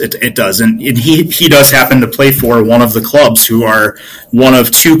 Yes, it does, and he does happen to play for one of the clubs who are one of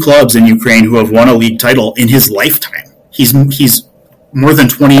 2 clubs in Ukraine who have won a league title in his lifetime. He's more than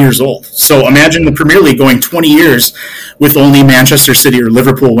 20 years old. So imagine the Premier League going 20 years with only Manchester City or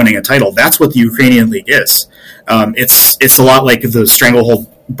Liverpool winning a title. That's what the Ukrainian League is. It's a lot like the stranglehold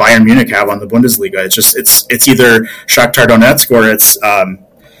Bayern Munich have on the Bundesliga. It's either Shakhtar Donetsk or I'm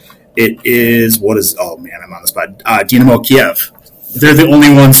on the spot. Dynamo Kiev. They're the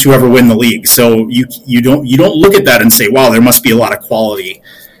only ones who ever win the league. So you don't look at that and say, wow, there must be a lot of quality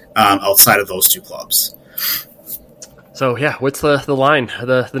outside of those 2 clubs. So yeah, what's the line,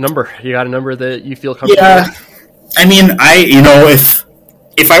 the number? You got a number that you feel comfortable with? I mean,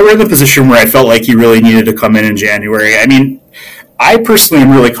 if I were in the position where I felt like he really needed to come in January, I mean, I personally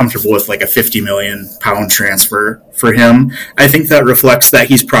am really comfortable with like a £50 million transfer for him. I think that reflects that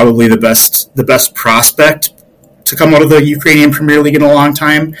he's probably the best prospect to come out of the Ukrainian Premier League in a long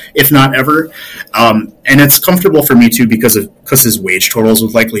time, if not ever. And it's comfortable for me too because his wage totals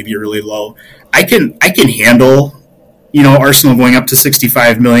would likely be really low. I can handle Arsenal going up to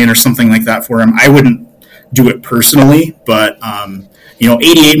 65 million or something like that for him. I wouldn't do it personally, but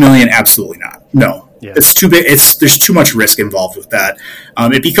 88 million, absolutely not. No, It's too big. There's too much risk involved with that.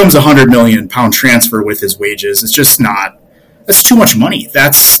 It becomes £100 million transfer with his wages. It's just not. That's too much money.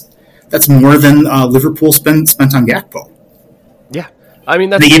 That's more than Liverpool spent on Gakpo. Yeah. I mean,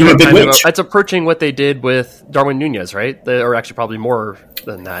 that's approaching what they did with Darwin Nunez, right? Or actually probably more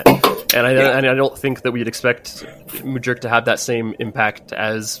than that. And I don't think that we'd expect Mudryk to have that same impact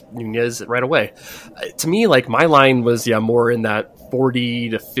as Nunez right away. To me, like my line was more in that 40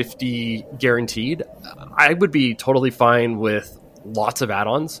 to 50 guaranteed. I would be totally fine with lots of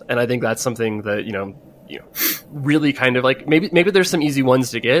add-ons, and I think that's something that really kind of like maybe there's some easy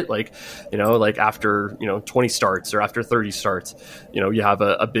ones to get, like after 20 starts or after 30 starts, you have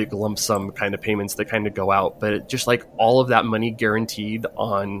a big lump sum kind of payments that kind of go out, but just like all of that money guaranteed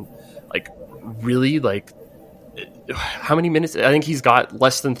on like really like how many minutes? I think he's got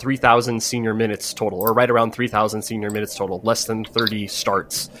less than 3,000 senior minutes total, or right around 3,000 senior minutes total, less than 30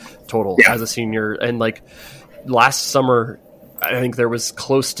 starts total as a senior. And like last summer, I think there was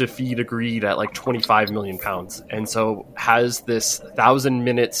close to feed agreed at like £25 million. And so has this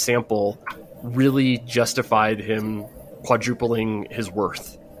 1,000-minute sample really justified him quadrupling his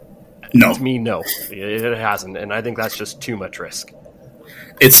worth? No. To me, no, it hasn't. And I think that's just too much risk.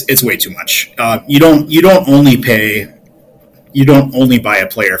 It's way too much. You don't only buy a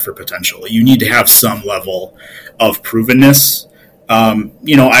player for potential. You need to have some level of provenness.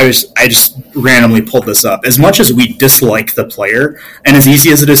 I just randomly pulled this up. As much as we dislike the player, and as easy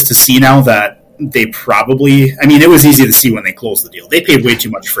as it is to see now that they probably, it was easy to see when they closed the deal. They paid way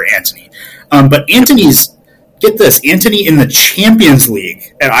too much for Antony. But Antony's, get this, Antony in the Champions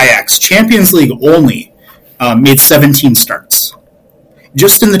League at Ajax, Champions League only, made 17 starts.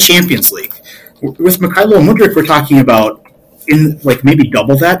 Just in the Champions League. With Mykhailo Mudryk, we're talking about in like maybe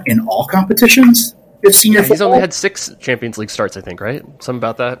double that in all competitions. If senior he's only had 6 Champions League starts, I think, right? Something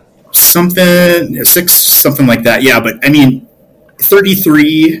about that? Something like that, yeah. But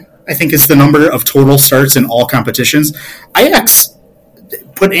 33, I think, is the number of total starts in all competitions. Ajax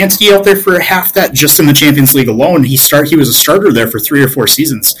put Antony out there for half that just in the Champions League alone. He was a starter there for 3 or 4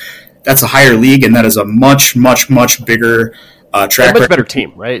 seasons. That's a higher league, and that is a much, much, much bigger track. Much better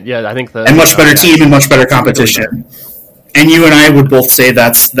team, right? Yeah, I think and much better team and much better competition. And you and I would both say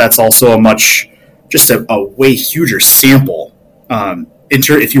that's also a way huger sample.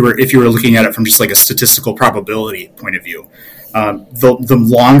 If you were looking at it from just like a statistical probability point of view, the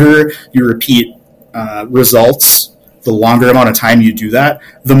longer you repeat results, the longer amount of time you do that,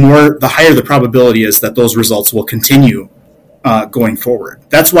 the higher the probability is that those results will continue going forward.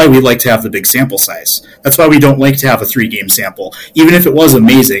 That's why we like to have the big sample size. That's why we don't like to have a 3-game sample. Even if it was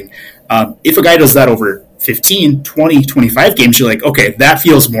amazing, if a guy does that over 15, 20, 25 games, you're like, okay, that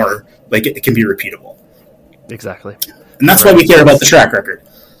feels more like it can be repeatable. Exactly. And that's why we care about the track record.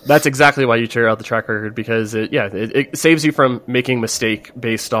 That's exactly why you tear out the track record, because it saves you from making mistake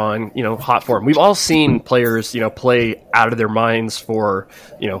based on, hot form. We've all seen players, play out of their minds for,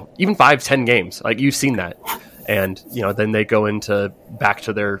 even 5-10 games. Like, you've seen that. And, then they go into back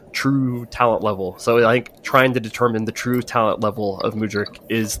to their true talent level. So, like, trying to determine the true talent level of Mudryk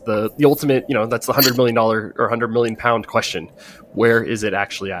is the ultimate, that's the $100 million or £100 million question. Where is it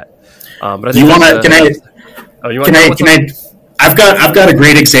actually at? But I think I've got a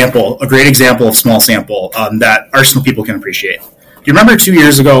great example of small sample that Arsenal people can appreciate. Do you remember 2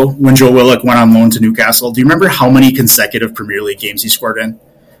 years ago when Joe Willock went on loan to Newcastle? Do you remember how many consecutive Premier League games he scored in?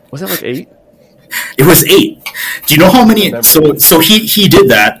 Was it like 8? It was 8. Do you know how many? So he did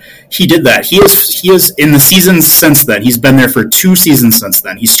that. He did that. He is in the seasons since then. He's been there for 2 seasons since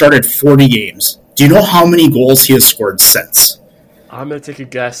then. He started 40 games. Do you know how many goals he has scored since? I'm going to take a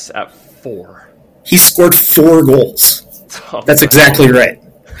guess at 4. He scored 4 goals. That's exactly right.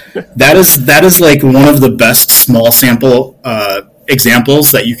 That is like one of the best small sample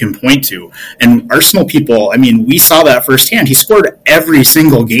examples that you can point to. And Arsenal people, I mean, we saw that firsthand. He scored every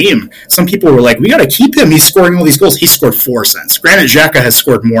single game. Some people were like, we got to keep him. He's scoring all these goals. He scored 4 since. Granted, Xhaka has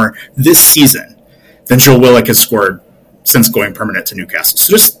scored more this season than Joe Willock has scored since going permanent to Newcastle.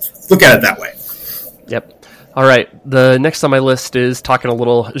 So just look at it that way. Yep. All right, the next on my list is talking a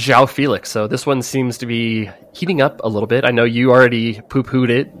little João Felix. So this one seems to be heating up a little bit. I know you already poo-pooed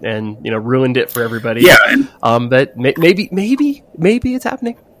it and ruined it for everybody. Yeah. But maybe it's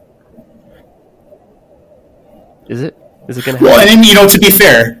happening. Is it? Is it going to happen? Well, and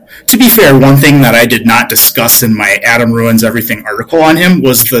to be fair, one thing that I did not discuss in my Adam Ruins Everything article on him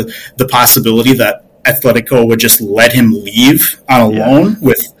was the possibility that Atletico would just let him leave on a loan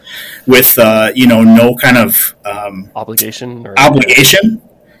with no kind of obligation.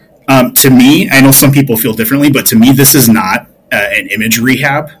 To me, I know some people feel differently, but to me, this is not an image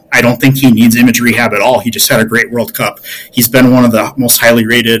rehab. I don't think he needs image rehab at all. He just had a great World Cup. He's been one of the most highly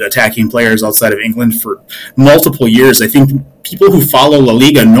rated attacking players outside of England for multiple years. I think people who follow La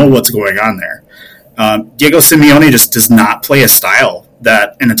Liga know what's going on there. Diego Simeone just does not play a style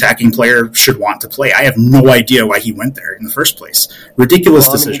that an attacking player should want to play. I have no idea why he went there in the first place. Ridiculous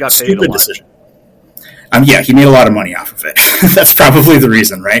decision. Stupid decision. He made a lot of money off of it. That's probably the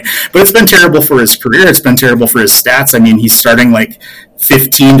reason, right? But it's been terrible for his career. It's been terrible for his stats. I mean, he's starting like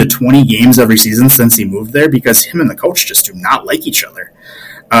 15 to 20 games every season since he moved there because him and the coach just do not like each other.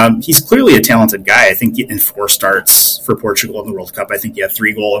 He's clearly a talented guy. I think in 4 starts for Portugal in the World Cup, I think he had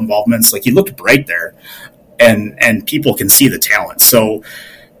 3 goal involvements. Like, he looked bright there. And people can see the talent. So,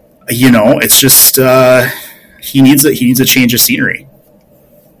 it's just he needs a change of scenery.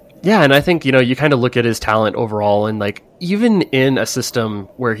 Yeah, and I think, you kind of look at his talent overall, and like, even in a system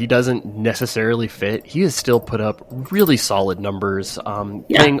where he doesn't necessarily fit, he has still put up really solid numbers,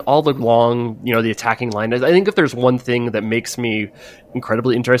 playing all along, the attacking line. I think if there's one thing that makes me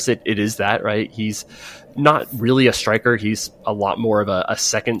incredibly interested, it is that, right? He's not really a striker. He's a lot more of a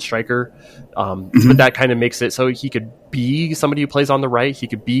second striker. But that kind of makes it so he could be somebody who plays on the right. He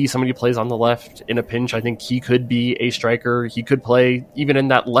could be somebody who plays on the left in a pinch. I think he could be a striker. He could play even in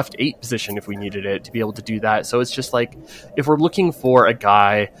that left 8 position if we needed it to be able to do that. So it's just like, if we're looking for a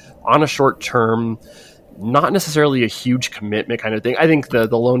guy on a short term, not necessarily a huge commitment kind of thing, I think the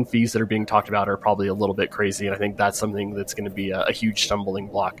loan fees that are being talked about are probably a little bit crazy, and I think that's something that's going to be a huge stumbling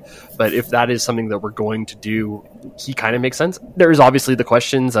block. But if that is something that we're going to do, he kind of makes sense. There's obviously the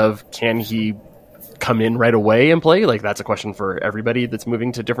questions of, can he come in right away and play? Like, that's a question for everybody that's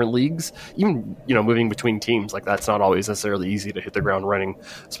moving to different leagues, even moving between teams. Like, that's not always necessarily easy to hit the ground running,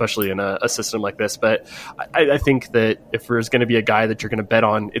 especially in a system like this. But I think that if there's going to be a guy that you're going to bet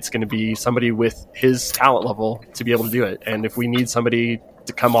on, it's going to be somebody with his talent level to be able to do it. And if we need somebody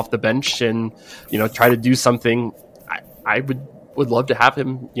to come off the bench and try to do something, I would love to have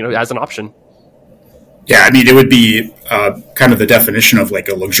him as an option. Yeah, I mean, it would be kind of the definition of like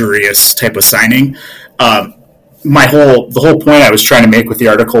a luxurious type of signing. The whole point I was trying to make with the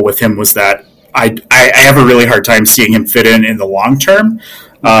article with him was that I have a really hard time seeing him fit in the long term.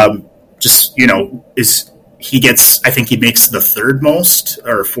 I think he makes the 3rd most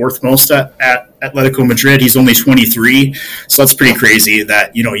or 4th most at Atletico Madrid. He's only 23, so that's pretty crazy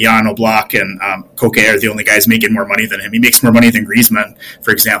that Jan Oblak and Koke are the only guys making more money than him. He makes more money than Griezmann,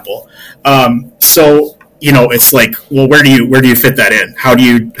 for example. So it's like, well, where do you fit that in? How do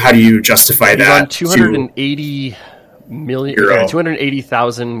you justify that? 280 million,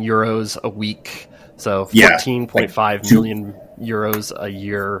 280,000 euros a week. So 14.5 million euros a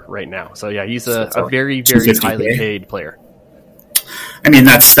year right now. So yeah, he's a very, very highly paid player. I mean,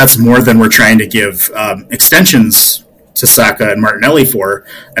 that's more than we're trying to give extensions to Saka and Martinelli for,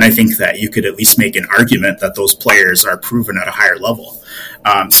 and I think that you could at least make an argument that those players are proven at a higher level.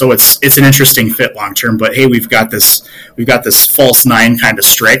 So it's an interesting fit long term. But hey, we've got this false nine kind of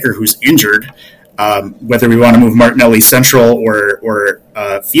striker who's injured. Whether we want to move Martinelli central or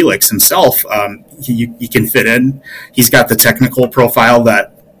Felix himself, he can fit in. He's got the technical profile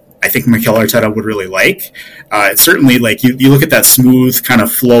that I think Mikel Arteta would really like. It's certainly like you look at that smooth kind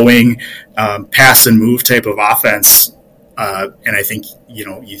of flowing pass and move type of offense, and I think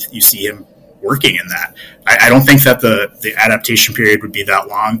you see him working in that. I don't think that the adaptation period would be that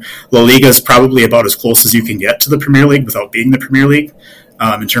long. La Liga is probably about as close as you can get to the Premier League without being the Premier League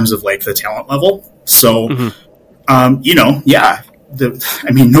in terms of like the talent level. So, nobody's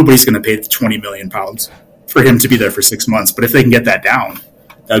going to pay £20 million for him to be there for 6 months. But if they can get that down,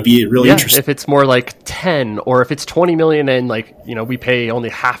 that would be really interesting. If it's more like 10, or if it's 20 million and we pay only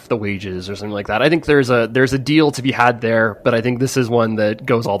half the wages or something like that. I think there's a deal to be had there, but I think this is one that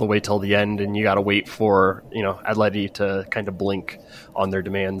goes all the way till the end, and you got to wait for Atleti to kind of blink on their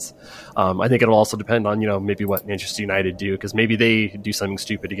demands. I think it'll also depend on maybe what Manchester United do, because maybe they do something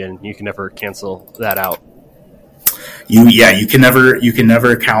stupid again. You can never cancel that out. You can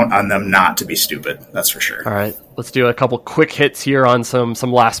never count on them not to be stupid. That's for sure. All right, let's do a couple quick hits here on some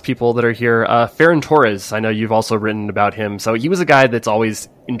last people that are here. Ferran Torres, I know you've also written about him. So he was a guy that's always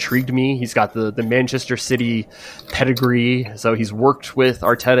intrigued me. He's got the Manchester City pedigree, so he's worked with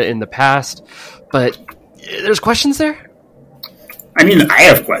Arteta in the past, but there's questions there. I mean, I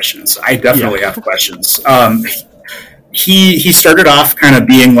have questions. I definitely have questions. He started off kind of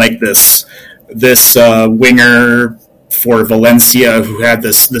being like this winger for Valencia who had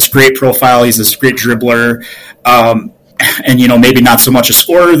this great profile. He's this great dribbler, and maybe not so much a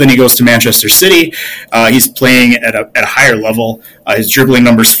scorer. Then he goes to Manchester City. He's playing at a higher level. His dribbling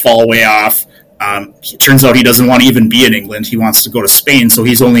numbers fall way off. It turns out he doesn't want to even be in England. He wants to go to Spain, so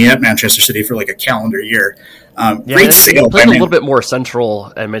he's only at Manchester City for like a calendar year. Great sale. He played a little bit more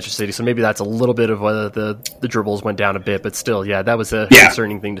central at Manchester City, so maybe that's a little bit of whether the dribbles went down a bit, but still, that was a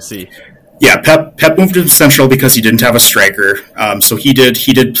concerning thing to see. Yeah, Pep moved him central because he didn't have a striker. So he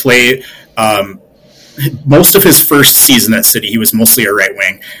did play most of his first season at City. He was mostly a right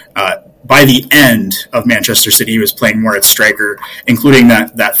wing. By the end of Manchester City, he was playing more at striker, including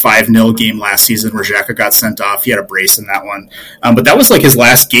that 5-0 game last season where Xhaka got sent off. He had a brace in that one. But that was like his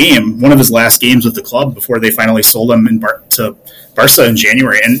last game, one of his last games with the club before they finally sold him to Barca in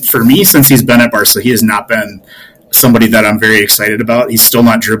January. And for me, since he's been at Barca, he has not been somebody that I'm very excited about. He's still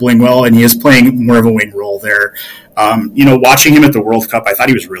not dribbling well, and he is playing more of a wing role there. Watching him at the World Cup, I thought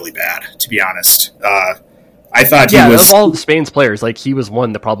he was really bad, to be honest. I thought he was... of all Spain's players, he was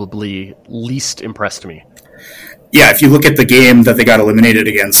one that probably least impressed me. Yeah, if you look at the game that they got eliminated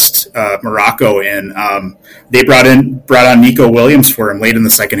against Morocco, and they brought on Nico Williams for him late in the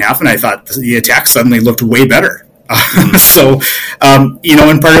second half, and I thought the attack suddenly looked way better. So,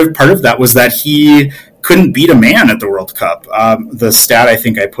 and part of that was that he couldn't beat a man at the World Cup. The stat I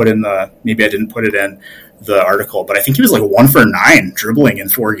think I put in maybe I didn't put it in the article, but I think he was like 1 for 9 dribbling in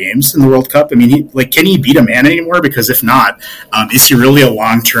 4 games in the World Cup. I mean, can he beat a man anymore? Because if not, is he really a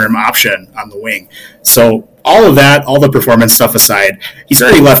long-term option on the wing? So all of that, all the performance stuff aside, he's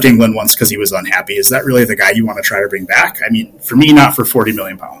already left England once because he was unhappy. Is that really the guy you want to try to bring back? I mean, for me, not for £40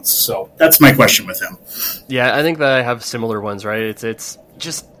 million. So that's my question with him. Yeah, I think that I have similar ones, right? It's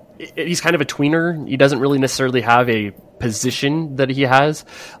just... he's kind of a tweener. He doesn't really necessarily have a position that he has.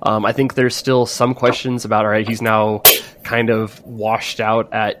 I think there's still some questions about, all right, he's now kind of washed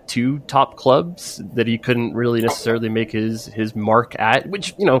out at 2 top clubs that he couldn't really necessarily make his mark at,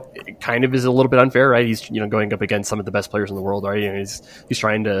 which, kind of is a little bit unfair, right? He's, going up against some of the best players in the world, right? He's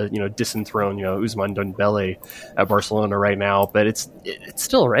trying to, disenthrone, Ousmane Dembele at Barcelona right now, but it's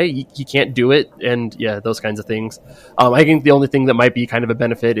still, right? He can't do it. And those kinds of things. I think the only thing that might be kind of a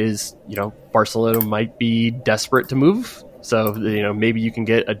benefit is, Barcelona might be desperate to move. So, maybe you can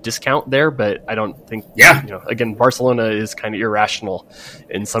get a discount there, but I don't think, again, Barcelona is kind of irrational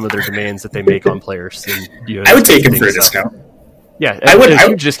in some of their demands that they make on players. And, I would take him for a discount. Yeah, a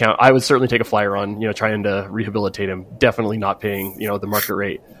huge discount. I would certainly take a flyer on, trying to rehabilitate him. Definitely not paying, the market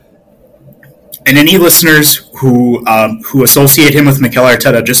rate. And any listeners who associate him with Mikel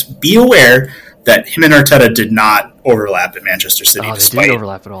Arteta, just be aware that him and Arteta did not overlap at Manchester City. They didn't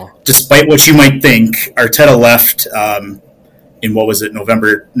overlap at all. Despite what you might think, Arteta left in,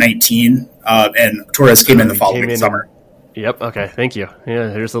 November 19, and Torres came in the following summer. Yep, okay, thank you.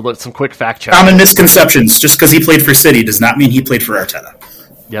 Yeah, here's some quick fact check. Common misconceptions. Just because he played for City does not mean he played for Arteta.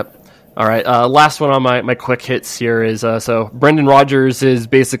 Yep. All right, last one on my quick hits here is so Brendan Rodgers is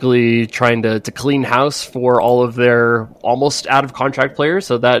basically trying to clean house for all of their almost out of contract players.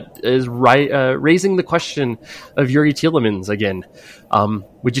 So that is raising the question of Yuri Tielemans again.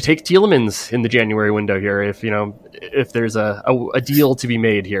 Would you take Tielemans in the January window here if there's a deal to be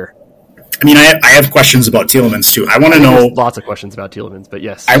made here? I mean, I have questions about Tielemans too. I want to know. There's lots of questions about Tielemans, but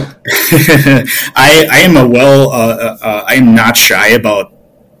yes, I am not shy about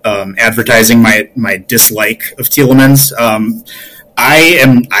advertising my dislike of Tielemans. I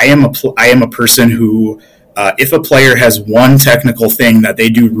am a person who, if a player has one technical thing that they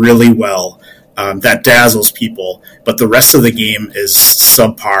do really well, that dazzles people, but the rest of the game is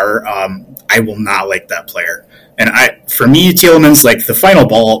subpar, I will not like that player. And for me, Tielemans, like the final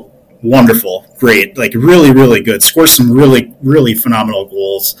ball, wonderful, great, like really, really good, scores some really, really phenomenal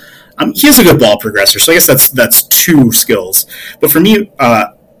goals. He has a good ball progressor, so I guess that's two skills. But for me,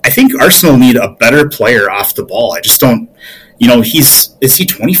 I think Arsenal need a better player off the ball. I just don't, is he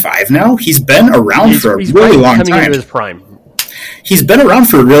 25 now? He's been around for a really long time. Coming into his prime. He's been around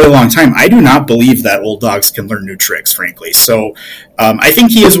for a really long time. I do not believe that old dogs can learn new tricks, frankly. So I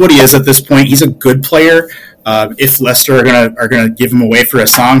think he is what he is at this point. He's a good player. If Leicester are gonna give him away for a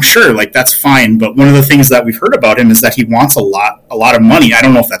song, sure, like that's fine. But one of the things that we've heard about him is that he wants a lot of money. I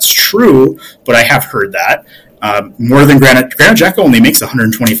don't know if that's true, but I have heard that. More than Granit Xhaka only makes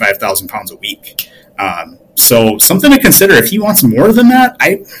 £125,000 a week. So something to consider. If he wants more than that,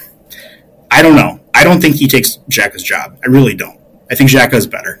 I don't know. I don't think he takes Xhaka's job. I really don't. I think Xhaka is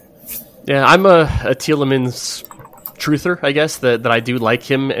better. Yeah, I'm a Tielemans truther, I guess, that I do like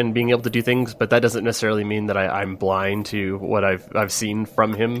him and being able to do things, but that doesn't necessarily mean that I'm blind to what I've seen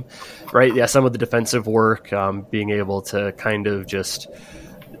from him, right? Yeah, some of the defensive work, being able to kind of just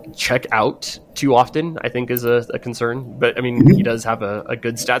check out too often, I think is a concern. But I mean, he does have a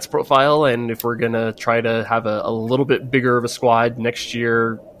good stats profile, and if we're going to try to have a little bit bigger of a squad next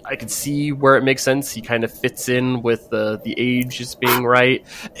year, I could see where it makes sense. He kind of fits in with the age just being right.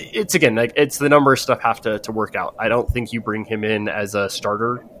 It's again, like it's the number of stuff have to work out. I don't think you bring him in as a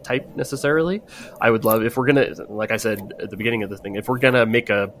starter type necessarily. I would love if we're gonna, like I said at the beginning of the thing, if we're gonna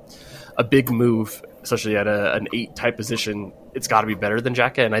make a big move, especially at an 8 type position, it's got to be better than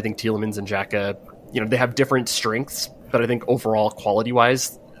Xhaka. And I think Tielemans and Xhaka, they have different strengths, but I think overall quality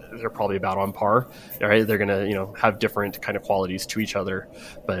wise, they're probably about on par. Right? They're gonna, have different kind of qualities to each other,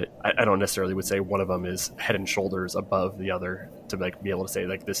 but I don't necessarily would say one of them is head and shoulders above the other to like be able to say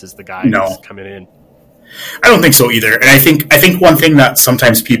like this is the guy who's coming in. I don't think so either. And I think one thing that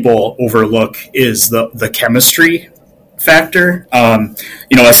sometimes people overlook is the chemistry factor.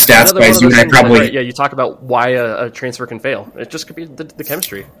 As stats guys, you and I probably you talk about why a transfer can fail. It just could be the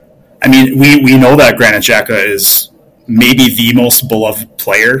chemistry. I mean, we know that Granit Xhaka is maybe the most beloved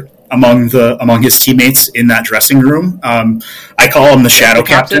player among his teammates in that dressing room. I call him the shadow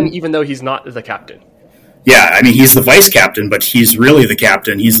captain, even though he's not the captain. Yeah, I mean, he's the vice captain, but he's really the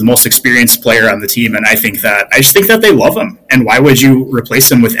captain. He's the most experienced player on the team, and I just think that they love him. And why would you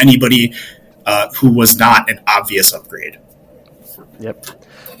replace him with anybody who was not an obvious upgrade? Yep.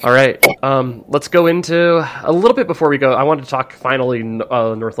 All right. Let's go into a little bit before we go. I wanted to talk finally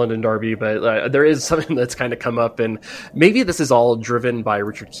North London Derby, but there is something that's kind of come up, and maybe this is all driven by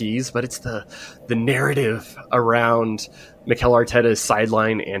Richard Keys, but it's the narrative around Mikel Arteta's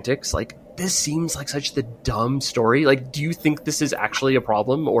sideline antics. Like, this seems like such the dumb story. Like, do you think this is actually a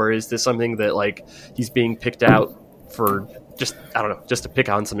problem, or is this something that like he's being picked out for just to pick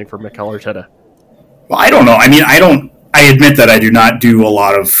on something for Mikel Arteta? Well, I don't know. I mean, I admit that I do not do a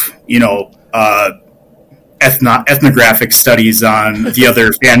lot of, ethnographic studies on the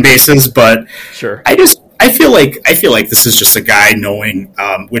other fan bases, but sure. I feel like this is just a guy knowing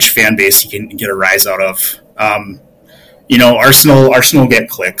which fan base he can get a rise out of. Arsenal get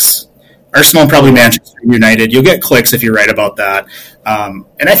clicks. Arsenal and probably Manchester United. You'll get clicks if you're right about that.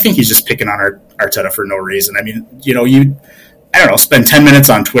 And I think he's just picking on Arteta for no reason. I mean, spend 10 minutes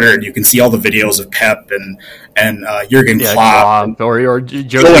on Twitter and you can see all the videos of Pep and Jurgen Klopp. Or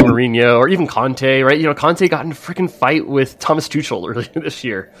Jose Mourinho, or even Conte, right? Conte got in a freaking fight with Thomas Tuchel earlier this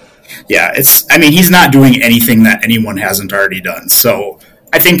year. Yeah, he's not doing anything that anyone hasn't already done. So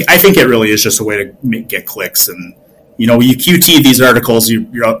I think it really is just a way to get clicks. And, you QT these articles,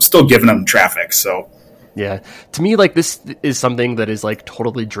 you're still giving them traffic, so... Yeah. To me, like, this is something that is, like,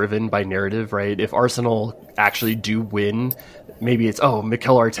 totally driven by narrative, right? If Arsenal actually do win, maybe it's, oh,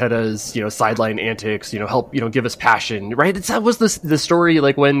 Mikel Arteta's, sideline antics, help, give us passion, right? That was the story,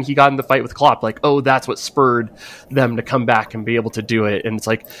 like when he got in the fight with Klopp, like, oh, that's what spurred them to come back and be able to do it. And it's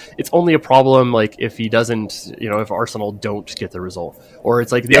like, it's only a problem, like, if he doesn't, if Arsenal don't get the result. Or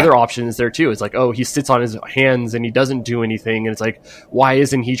it's like the other option is there too. It's like, oh, he sits on his hands and he doesn't do anything. And it's like, why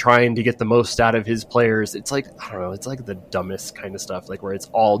isn't he trying to get the most out of his players? It's like, I don't know, it's like the dumbest kind of stuff, like where it's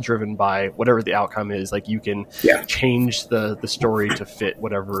all driven by whatever the outcome is. Like you can change the story to fit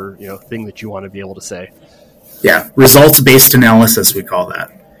whatever thing that you want to be able to say. Results-based analysis, we call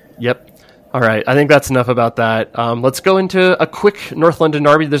that. Yep. All right, I think that's enough about that. Let's go into a quick North London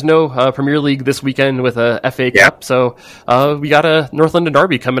derby. There's no Premier League this weekend with a FA Cup, so we got a North London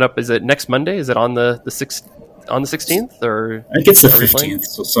derby coming up. Is it next Monday? Is it on the 16th, or I think it's the 15th,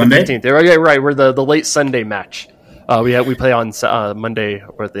 so Sunday. 15th. Right. We're the late Sunday match. We play on Monday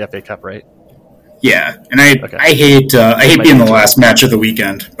with the FA Cup, right? Yeah, and I hate being the last match of the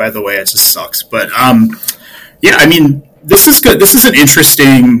weekend. By the way, it just sucks. But I mean, this is good. This is an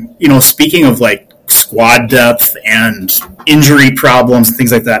interesting. Speaking of like squad depth and injury problems and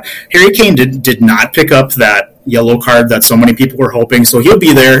things like that, Harry Kane did not pick up that yellow card that so many people were hoping. So he'll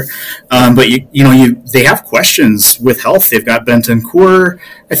be there. But they have questions with health. They've got Bentancur.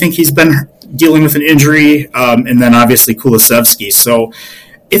 I think he's been dealing with an injury, and then obviously Kulusevski. So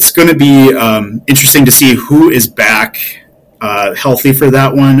it's going to be interesting to see who is back healthy for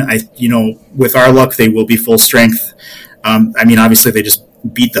that one. With our luck, they will be full strength. Obviously they just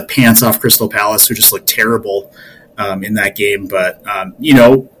beat the pants off Crystal Palace, who just looked terrible in that game. But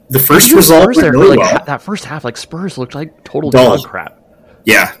the first result went really well. That first half, like Spurs looked like total dog crap.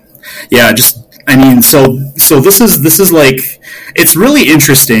 Yeah. So this is like, it's really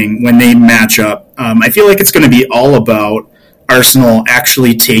interesting when they match up. I feel like it's going to be all about Arsenal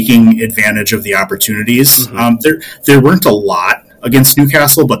actually taking advantage of the opportunities. Mm-hmm. There weren't a lot against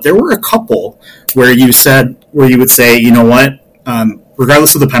Newcastle, but there were a couple where you would say, you know what,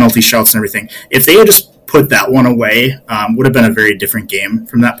 regardless of the penalty shouts and everything, if they had just put that one away, would have been a very different game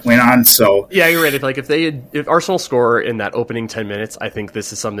from that point on. So yeah, you're right. If Arsenal score in that opening 10 minutes, I think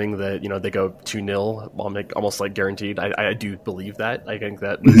this is something that they go 2-0, almost like guaranteed. I do believe that. I think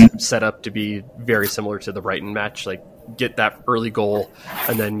that was set up to be very similar to the Brighton match. Like, get that early goal,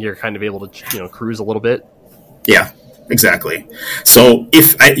 and then you're kind of able to cruise a little bit. Yeah, exactly. So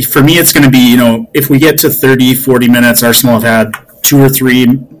for me, it's going to be, if we get to 30, 40 minutes, Arsenal have had 2 or 3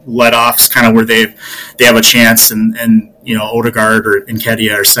 let-offs kind of where they have a chance, and Odegaard or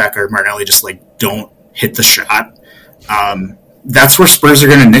Nketiah or Saka or Martinelli just like don't hit the shot. That's where Spurs are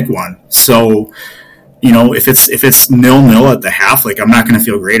going to nick one. So, if it's 0-0 at the half, like, I'm not going to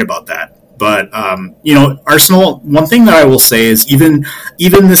feel great about that. But, Arsenal, one thing that I will say is even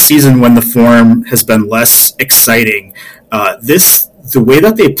this season when the form has been less exciting, the way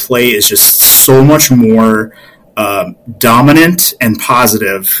that they play is just so much more dominant and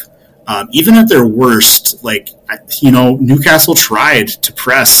positive. Even at their worst, like, Newcastle tried to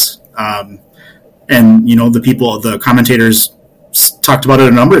press, and, the commentators talked about it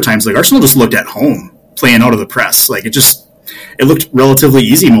a number of times. Like, Arsenal just looked at home playing out of the press. Like, it looked relatively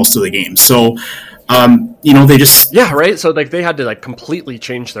easy most of the game. So, they just... Yeah, right? So, like, they had to, like, completely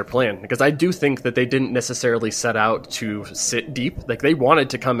change their plan. Because I do think that they didn't necessarily set out to sit deep. Like, they wanted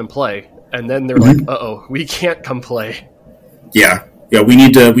to come and play. And then they're like, uh-oh, we can't come play. Yeah, we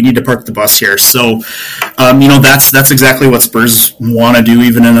need to park the bus here. So, that's exactly what Spurs want to do,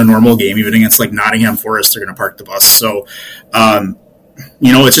 even in a normal game. Even against, like, Nottingham Forest, they're going to park the bus. So,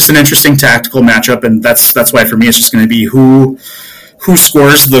 it's just an interesting tactical matchup, and that's why for me it's just going to be who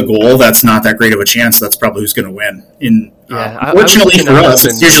scores the goal. That's not that great of a chance. That's probably who's going to win. Fortunately for us,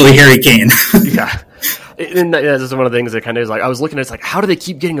 it's usually Harry Kane. Yeah, and that's just one of the things that kind of is like, I was looking at, it's like, how do they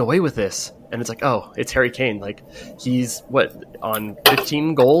keep getting away with this? And it's like, oh, it's Harry Kane. Like, he's on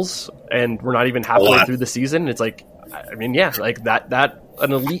 15 goals, and we're not even halfway through the season. It's like, I mean, yeah, like that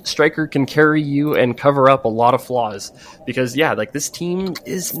an elite striker can carry you and cover up a lot of flaws, because like, this team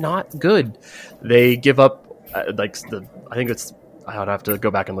is not good. They give up I think it's, I would have to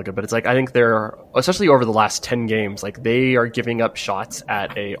go back and look at it, but it's like, I think they're, especially over the last 10 games, like, they are giving up shots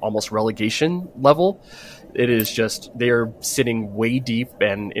at a almost relegation level. It is just, they're sitting way deep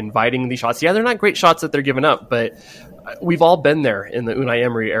and inviting these shots. Yeah, they're not great shots that they're giving up, but we've all been there in the Unai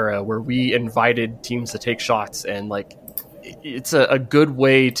Emery era where we invited teams to take shots, and like, it's a good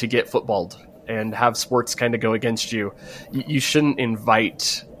way to get footballed and have sports kind of go against you. You shouldn't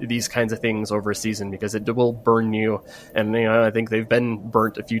invite these kinds of things over a season, because it will burn you. And I think they've been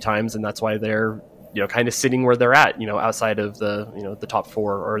burnt a few times, and that's why they're kind of sitting where they're at, outside of the top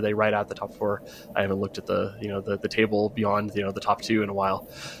four, or are they right at the top four? I haven't looked at the table beyond, the top two in a while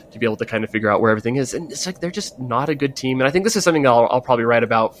to be able to kind of figure out where everything is. And it's like, they're just not a good team. And I think this is something I'll probably write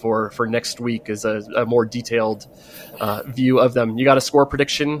about for next week, is a more detailed view of them. You got a score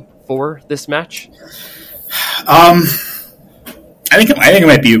prediction for this match? I think it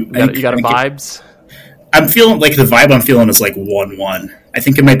might be. You got a vibes? I'm feeling like the vibe I'm feeling is like 1-1. I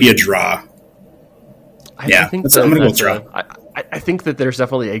think it might be a draw. I'm going to go draw. I think that there's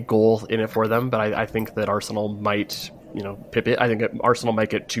definitely a goal in it for them, but I think that Arsenal might, pip it. I think Arsenal might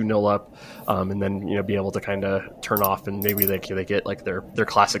get 2-0 up, and then, be able to kind of turn off, and maybe they get like their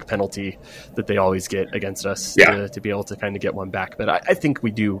classic penalty that they always get against us to be able to kind of get one back. But I think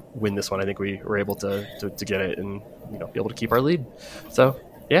we do win this one. I think we were able to get it and, be able to keep our lead. So,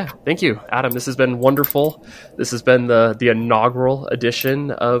 yeah, thank you, Adam. This has been wonderful. This has been the inaugural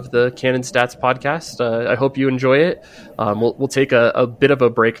edition of the Cannon Stats podcast. I hope you enjoy it. We'll take a bit of a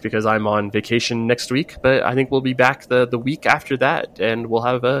break because I'm on vacation next week, but I think we'll be back the week after that, and we'll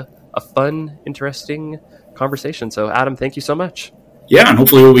have a fun, interesting conversation. So, Adam, thank you so much. Yeah, and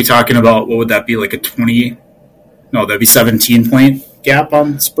hopefully we'll be talking about, what would that be, like a 17-point gap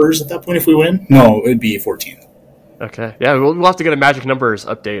on Spurs at that point if we win? No, it would be 14. Okay. Yeah, we'll have to get a magic numbers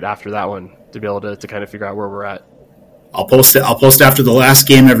update after that one to be able to kind of figure out where we're at. I'll post after the last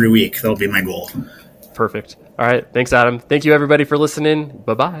game every week. That'll be my goal. Perfect. All right. Thanks, Adam. Thank you, everybody, for listening.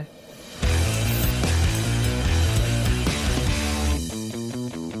 Bye-bye.